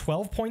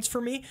 112 points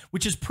for me,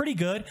 which is pretty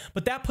good,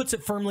 but that puts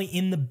it firmly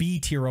in the B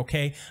tier,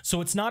 okay?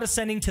 So it's not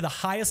ascending to the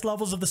highest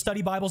levels of the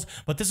study Bibles,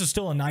 but this is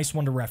still a nice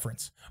one to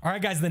reference. All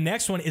right, guys, the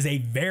next one is a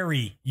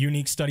very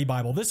unique study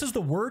Bible. This is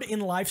the Word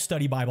in Life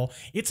Study Bible.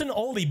 It's an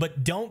oldie,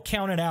 but don't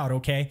count it out,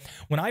 okay?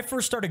 When I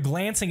first started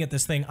glancing at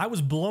this thing, I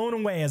was blown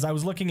away as I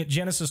was looking at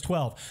Genesis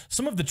 12.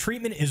 Some of the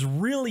treatment is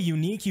really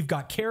unique. You've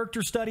got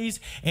character studies,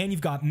 and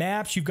you've got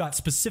maps, you've got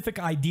specific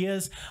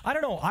ideas. I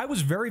don't know. I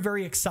was very,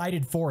 very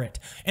excited for it.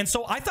 And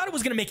so I thought it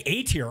was going to make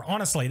A tier,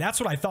 honestly. That's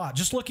what I thought,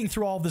 just looking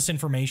through all this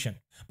information.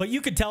 But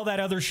you could tell that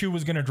other shoe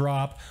was going to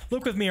drop.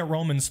 Look with me at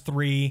Romans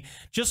 3.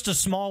 Just a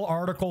small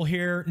article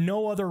here.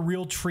 No other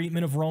real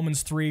treatment of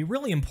Romans 3.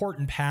 Really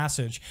important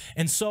passage.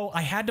 And so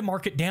I had to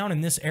mark it down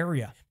in this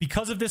area.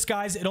 Because of this,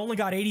 guys, it only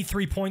got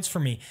 83 points for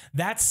me.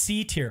 That's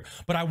C tier.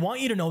 But I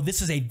want you to know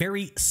this is a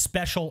very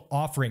special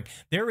offering.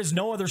 There is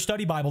no other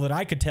study Bible that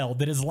I could tell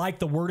that is like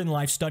the Word in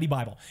Life Study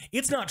Bible.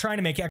 It's not trying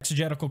to make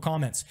exegetical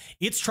comments.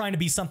 It's trying to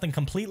be something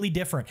completely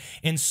different.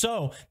 And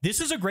so this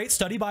is a great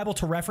study Bible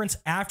to reference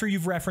after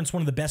you've referenced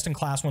one of the the best in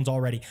class ones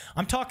already.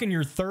 I'm talking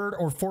your third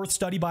or fourth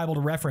study Bible to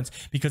reference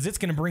because it's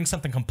going to bring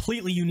something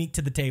completely unique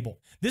to the table.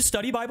 This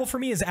study Bible for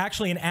me is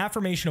actually an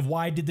affirmation of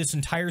why I did this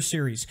entire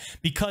series,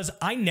 because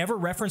I never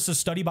referenced a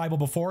study Bible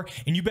before,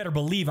 and you better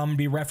believe I'm going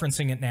to be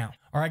referencing it now.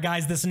 All right,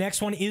 guys, this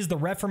next one is the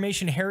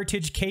Reformation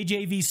Heritage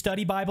KJV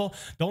Study Bible.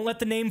 Don't let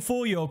the name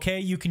fool you, okay?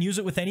 You can use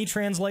it with any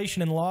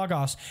translation in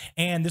Logos,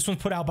 and this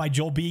one's put out by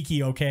Joel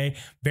Beakey, okay?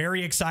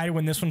 Very excited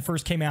when this one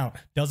first came out.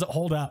 Does it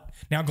hold up?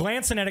 Now,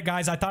 glancing at it,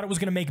 guys, I thought it was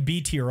going to make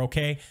B tier,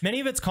 okay?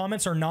 Many of its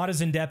comments are not as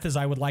in-depth as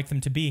I would like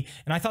them to be,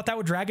 and I thought that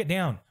would drag it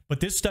down. But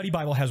this study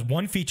Bible has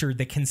one feature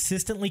that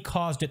consistently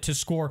caused it to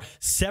score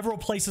several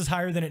places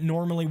higher than it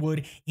normally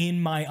would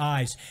in my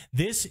eyes.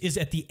 This is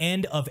at the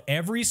end of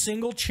every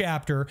single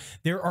chapter.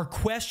 There are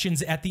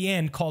questions at the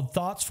end called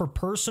Thoughts for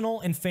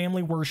Personal and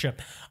Family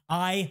Worship.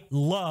 I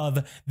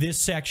love this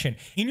section.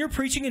 In your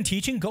preaching and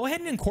teaching, go ahead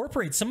and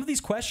incorporate some of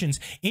these questions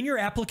in your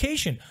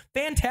application.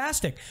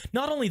 Fantastic.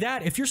 Not only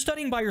that, if you're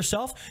studying by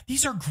yourself,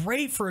 these are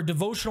great for a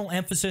devotional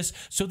emphasis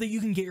so that you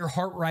can get your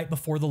heart right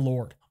before the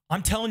Lord.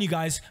 I'm telling you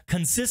guys,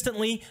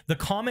 consistently, the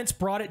comments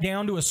brought it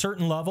down to a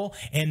certain level,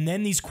 and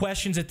then these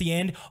questions at the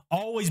end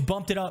always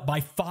bumped it up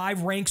by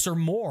 5 ranks or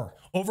more.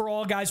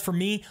 Overall, guys, for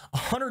me,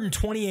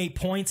 128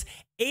 points,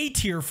 A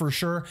tier for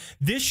sure.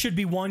 This should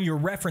be one you're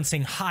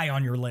referencing high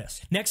on your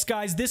list. Next,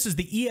 guys, this is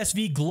the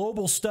ESV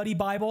Global Study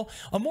Bible,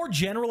 a more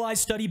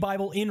generalized study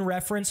Bible in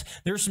reference.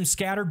 There's some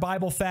scattered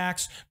Bible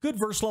facts, good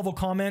verse level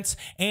comments,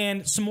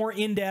 and some more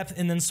in-depth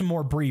and then some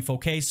more brief,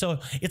 okay? So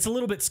it's a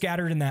little bit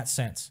scattered in that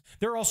sense.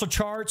 There are also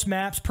charts,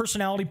 maps,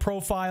 personality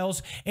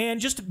profiles, and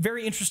just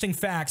very interesting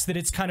facts that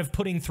it's kind of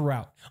putting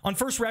throughout. On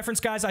first reference,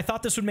 guys, I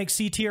thought this would make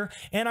C tier,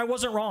 and I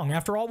wasn't wrong.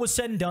 After all was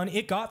said and done,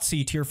 it got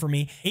C tier for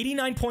me.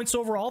 89 points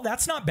overall.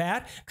 That's not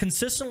bad.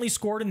 Consistently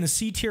scored in the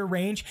C tier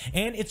range,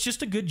 and it's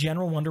just a good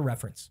general one to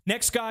reference.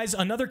 Next, guys,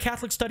 another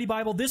Catholic study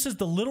Bible. This is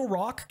the Little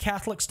Rock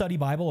Catholic Study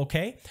Bible,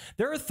 okay?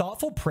 There are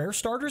thoughtful prayer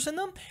starters in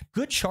them,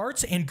 good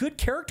charts, and good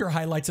character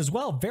highlights as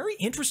well. Very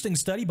interesting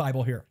study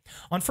Bible here.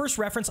 On first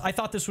reference, I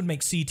thought this would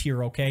make C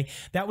tier, okay?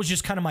 That was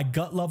just kind of my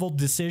gut level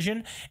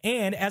decision,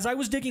 and as I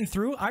was digging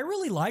through, I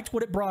really liked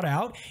what it brought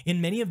out in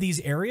many of these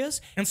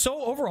areas, and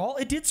so overall,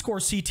 it did score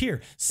C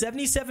tier.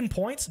 77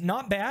 points,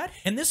 not bad,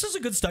 and this is a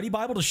good study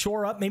Bible to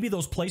shore up maybe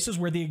those places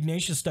where the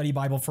Ignatius Study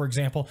Bible, for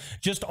example,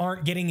 just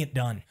aren't getting it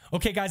done.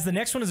 Okay, guys, the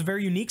next one is a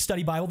very unique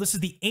study Bible. This is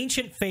the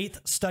Ancient Faith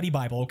Study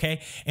Bible,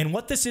 okay? And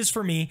what this is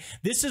for me,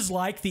 this is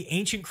like the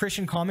Ancient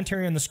Christian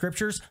Commentary on the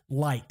Scriptures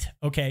light,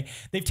 okay?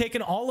 They've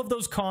taken all of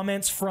those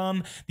comments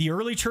from the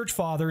early church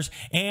fathers,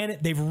 and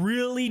they've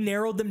really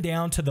narrowed them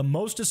down to the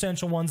most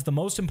essential ones, the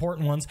most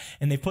important ones,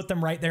 and they've put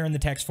them right there in the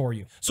text for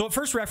you. So at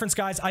first reference,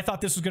 guys, I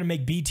thought this was going to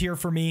make B tier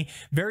for me.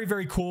 Very,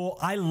 very cool.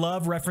 I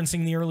love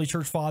referencing the early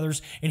church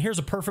fathers, and here's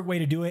a perfect way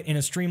to do it in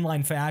a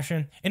streamlined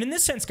fashion. And in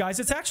this sense, guys,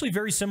 it's actually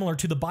very similar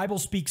to the Bible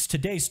Speaks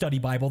Today study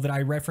Bible that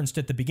I referenced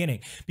at the beginning,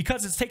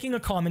 because it's taking a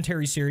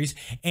commentary series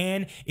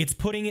and it's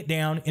putting it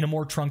down in a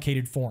more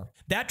truncated form.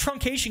 That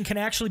truncation can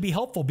actually be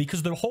helpful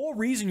because the whole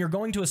reason you're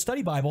going to a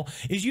study Bible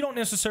is you don't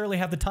necessarily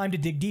have the time to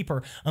dig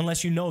deeper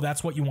unless you know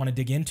that's what you want to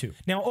dig into.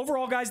 Now,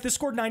 overall, guys, this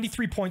scored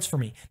 93 points for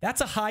me.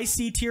 That's a high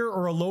C tier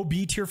or a low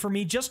B tier for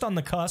me, just on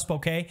the cusp,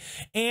 okay?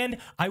 And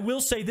I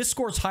will say this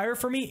scores higher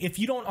for me if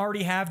you don't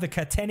already have the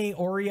Catene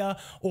Aurea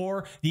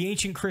or the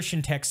Ancient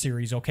Christian Text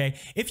series, okay?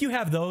 If you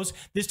have those,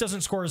 this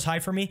doesn't score as high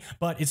for me,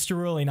 but it's still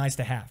really nice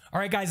to have. All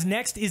right, guys,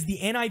 next is the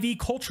NIV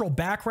Cultural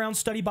Background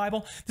Study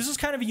Bible. This is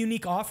kind of a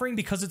unique offering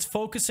because it's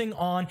focusing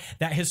on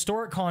that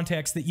historic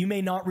context that you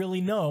may not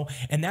really know,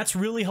 and that's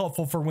really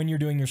helpful for when you're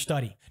doing your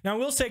study. Now, I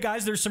will say,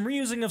 guys, there's some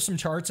reusing of some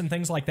charts and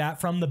things like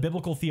that from the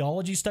Biblical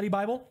Theology Study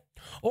Bible.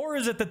 Or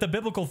is it that the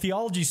Biblical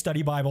Theology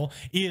Study Bible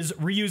is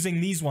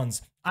reusing these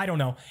ones? I don't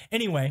know.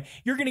 Anyway,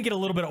 you're going to get a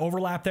little bit of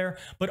overlap there.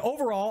 But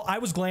overall, I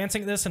was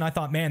glancing at this and I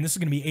thought, man, this is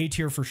going to be A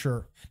tier for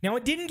sure. Now,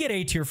 it didn't get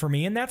A tier for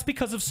me, and that's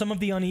because of some of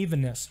the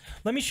unevenness.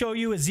 Let me show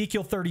you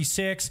Ezekiel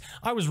 36.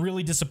 I was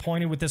really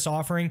disappointed with this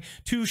offering.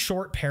 2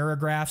 short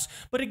paragraphs.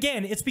 But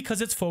again, it's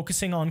because it's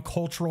focusing on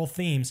cultural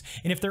themes.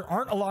 And if there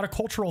aren't a lot of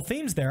cultural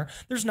themes there,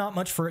 there's not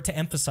much for it to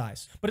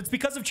emphasize. But it's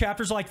because of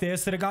chapters like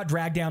this that it got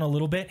dragged down a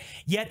little bit,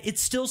 yet it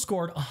still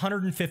scored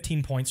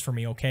 115 points for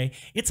me, okay?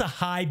 It's a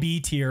high B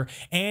tier,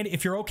 and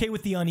if you're okay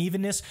with the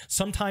unevenness,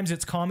 sometimes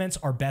its comments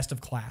are best of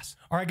class.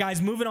 All right,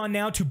 guys, moving on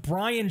now to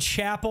Bryan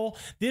Chapell.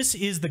 This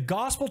is the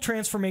Gospel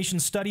Transformation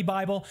Study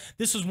Bible.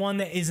 This is one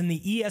that is in the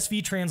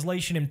ESV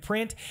translation in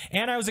print,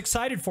 and I was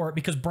excited for it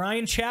because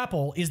Bryan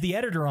Chapell is the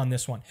editor on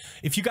this one.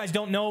 If you guys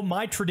don't know,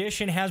 my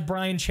tradition has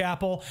Bryan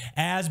Chapell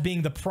as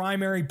being the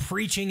primary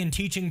preaching and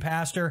teaching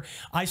pastor.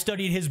 I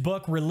studied his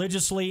book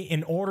religiously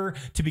in order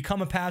to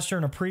become a pastor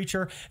and a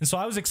preacher, and so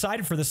I was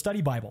excited for the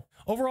study Bible.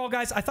 Overall,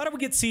 guys, I thought it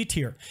would get C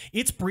tier.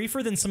 It's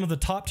briefer than some of the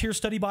top tier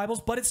study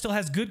Bibles, but it still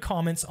has good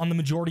comments on the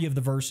majority of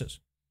the verses.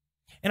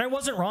 And I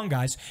wasn't wrong,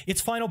 guys.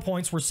 Its final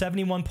points were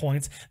 71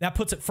 points. That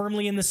puts it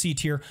firmly in the C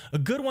tier. A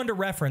good one to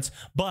reference,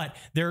 but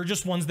there are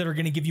just ones that are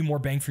going to give you more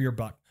bang for your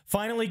buck.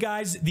 Finally,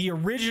 guys, the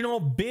original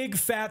big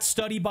fat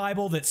study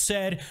Bible that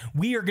said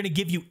we are going to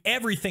give you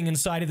everything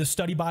inside of the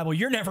study Bible.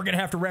 You're never going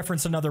to have to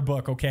reference another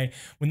book, okay?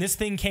 When this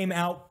thing came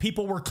out,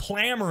 people were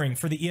clamoring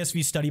for the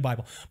ESV study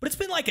Bible. But it's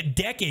been like a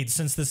decade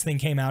since this thing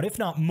came out, if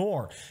not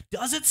more.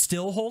 Does it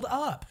still hold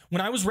up?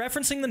 When I was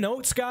referencing the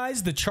notes,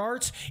 guys, the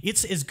charts,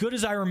 it's as good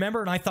as I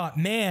remember, and I thought,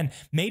 man,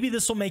 maybe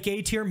this will make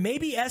A tier,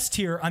 maybe S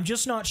tier. I'm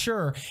just not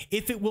sure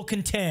if it will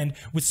contend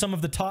with some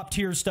of the top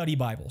tier study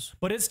Bibles.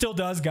 But it still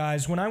does,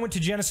 guys. When I went to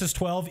Genesis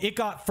 12, it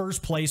got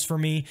first place for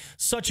me.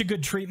 Such a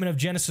good treatment of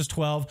Genesis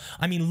 12.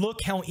 I mean,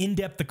 look how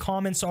in-depth the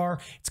comments are.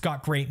 It's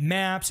got great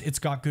maps. It's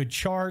got good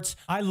charts.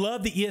 I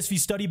love the ESV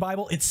study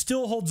Bible. It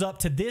still holds up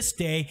to this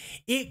day.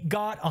 It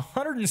got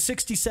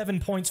 167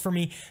 points for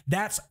me.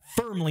 That's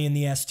firmly in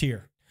the S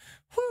tier.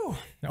 Whew.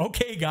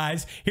 Okay,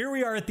 guys, here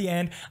we are at the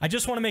end. I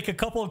just want to make a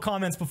couple of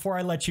comments before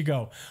I let you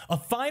go. A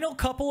final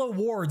couple of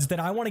awards that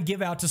I want to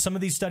give out to some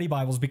of these study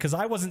Bibles because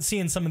I wasn't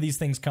seeing some of these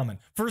things coming.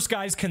 First,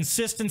 guys,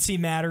 consistency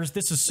matters.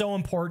 This is so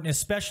important,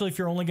 especially if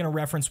you're only going to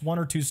reference one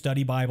or two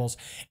study Bibles.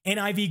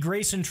 NIV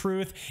Grace and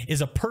Truth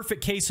is a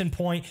perfect case in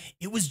point.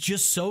 It was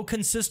just so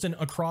consistent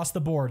across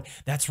the board.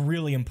 That's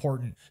really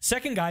important.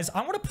 Second, guys,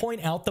 I want to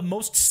point out the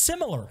most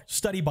similar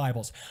study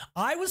Bibles.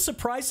 I was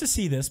surprised to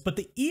see this, but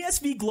the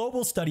ESV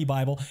Global Study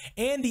Bible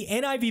and the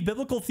NIV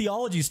Biblical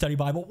Theology Study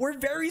Bible were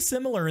very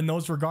similar in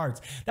those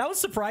regards. That was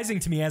surprising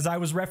to me as I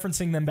was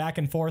referencing them back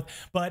and forth,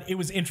 but it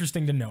was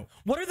interesting to note.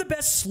 What are the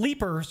best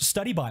sleeper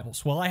study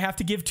Bibles? Well, I have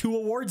to give two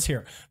awards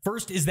here.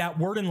 First is that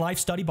Word and Life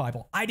Study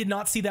Bible. I did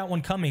not see that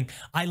one coming.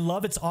 I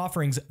love its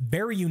offerings,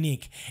 very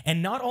unique.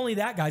 And not only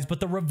that, guys,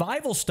 but the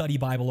Revival Study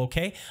Bible,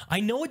 okay?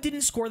 I know it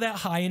didn't score that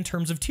high in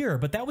terms of tier,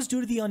 but that was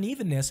due to the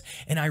unevenness,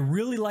 and I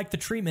really like the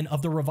treatment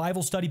of the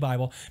Revival Study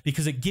Bible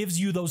because it gives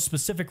you those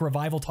specific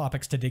revival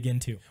topics to dig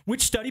into.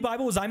 Which study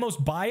Bible was I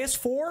most biased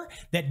for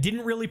that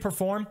didn't really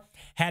perform?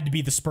 Had to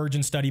be the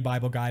Spurgeon Study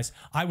Bible, guys.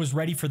 I was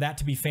ready for that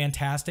to be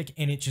fantastic,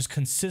 and it just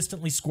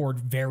consistently scored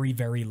very,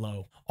 very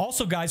low.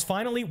 Also, guys,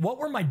 finally, what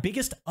were my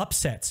biggest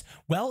upsets?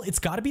 Well, it's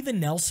got to be the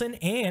Nelson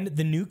and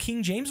the New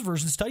King James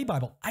Version Study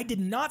Bible. I did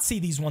not see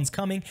these ones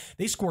coming.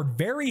 They scored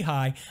very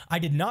high. I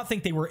did not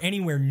think they were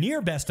anywhere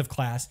near best of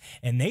class,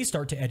 and they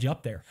start to edge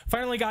up there.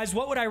 Finally, guys,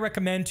 what would I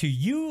recommend to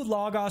you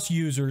Logos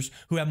users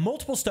who have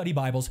multiple study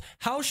Bibles?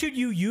 How should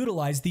you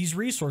utilize these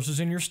resources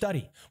in your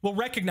study? Well,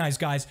 recognize,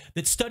 guys,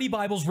 that study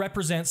Bibles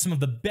represent some of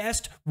the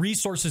best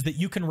resources that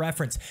you can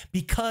reference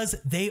because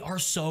they are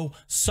so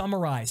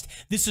summarized.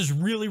 This is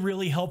really,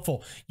 really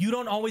helpful. You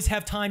don't always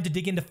have time to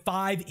dig into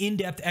 5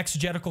 in-depth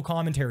exegetical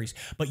commentaries,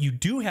 but you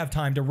do have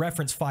time to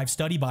reference 5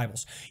 study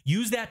Bibles.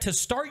 Use that to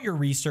start your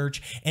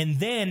research, and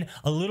then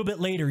a little bit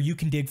later, you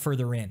can dig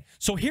further in.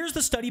 So here's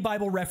the study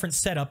Bible reference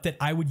setup that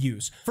I would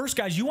use. First,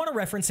 guys, you want to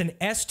reference an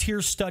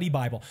S-tier study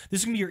Bible.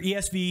 This is going to be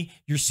your ESV,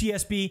 your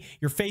CSB,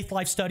 your Faith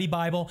Life Study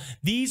Bible.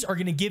 These are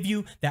going to give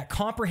you that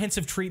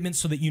comprehensive treatment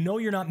so that you know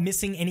you're not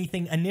missing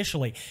anything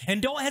initially.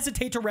 And don't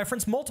hesitate to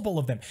reference multiple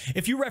of them.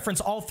 If you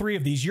reference all 3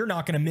 of these, you're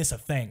not going to miss a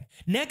thing.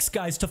 Next,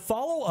 guys, to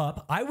follow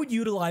up, I would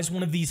utilize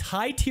one of these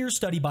high-tier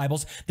study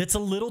Bibles that's a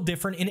little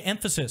different in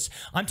emphasis.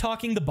 I'm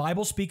talking the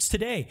Bible Speaks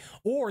Today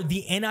or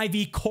the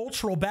NIV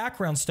Cultural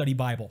Background Study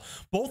Bible.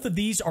 Both of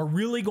these are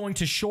really going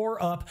to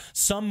shore up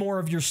some more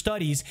of your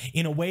studies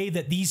in a way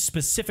that these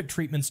specific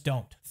treatments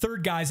don't.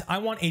 Third, guys, I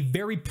want a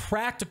very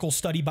practical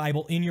study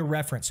Bible in your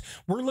reference.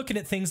 We're looking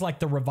at things like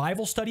the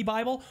Revival Study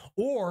Bible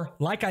or,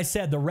 like I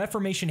said, the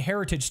Reformation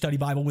Heritage Study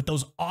Bible with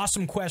those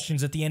awesome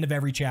questions at the end of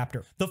every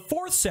chapter. The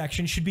fourth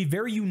section should be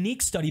very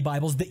unique study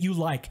Bibles that you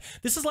like.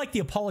 This is like the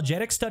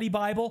Apologetic Study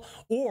Bible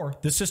or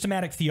the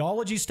Systematic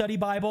Theology Study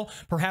Bible,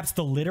 perhaps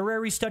the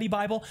Literary Study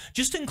Bible.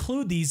 Just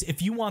include these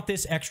if you want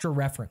this extra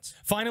reference.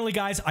 Finally,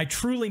 guys, I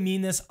truly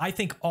mean this. I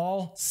think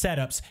all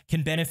setups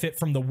can benefit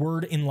from the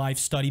Word in Life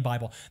Study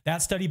Bible.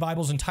 That study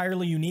Bible is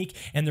entirely unique,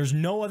 and there's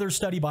no other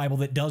study Bible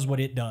that does what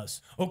it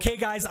does. Okay,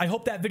 guys, I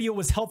hope that video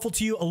was helpful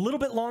to you. A little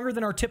bit longer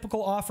than our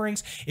typical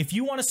offerings. If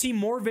you want to see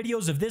more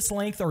videos of this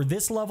length or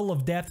this level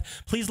of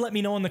depth, please let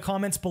me know in the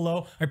comments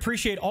below. I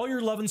appreciate all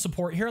your love and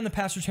support here on the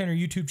Pastor Tanner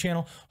YouTube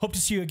channel. Hope to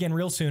see you again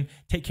real soon.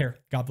 Take care.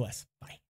 God bless. Bye.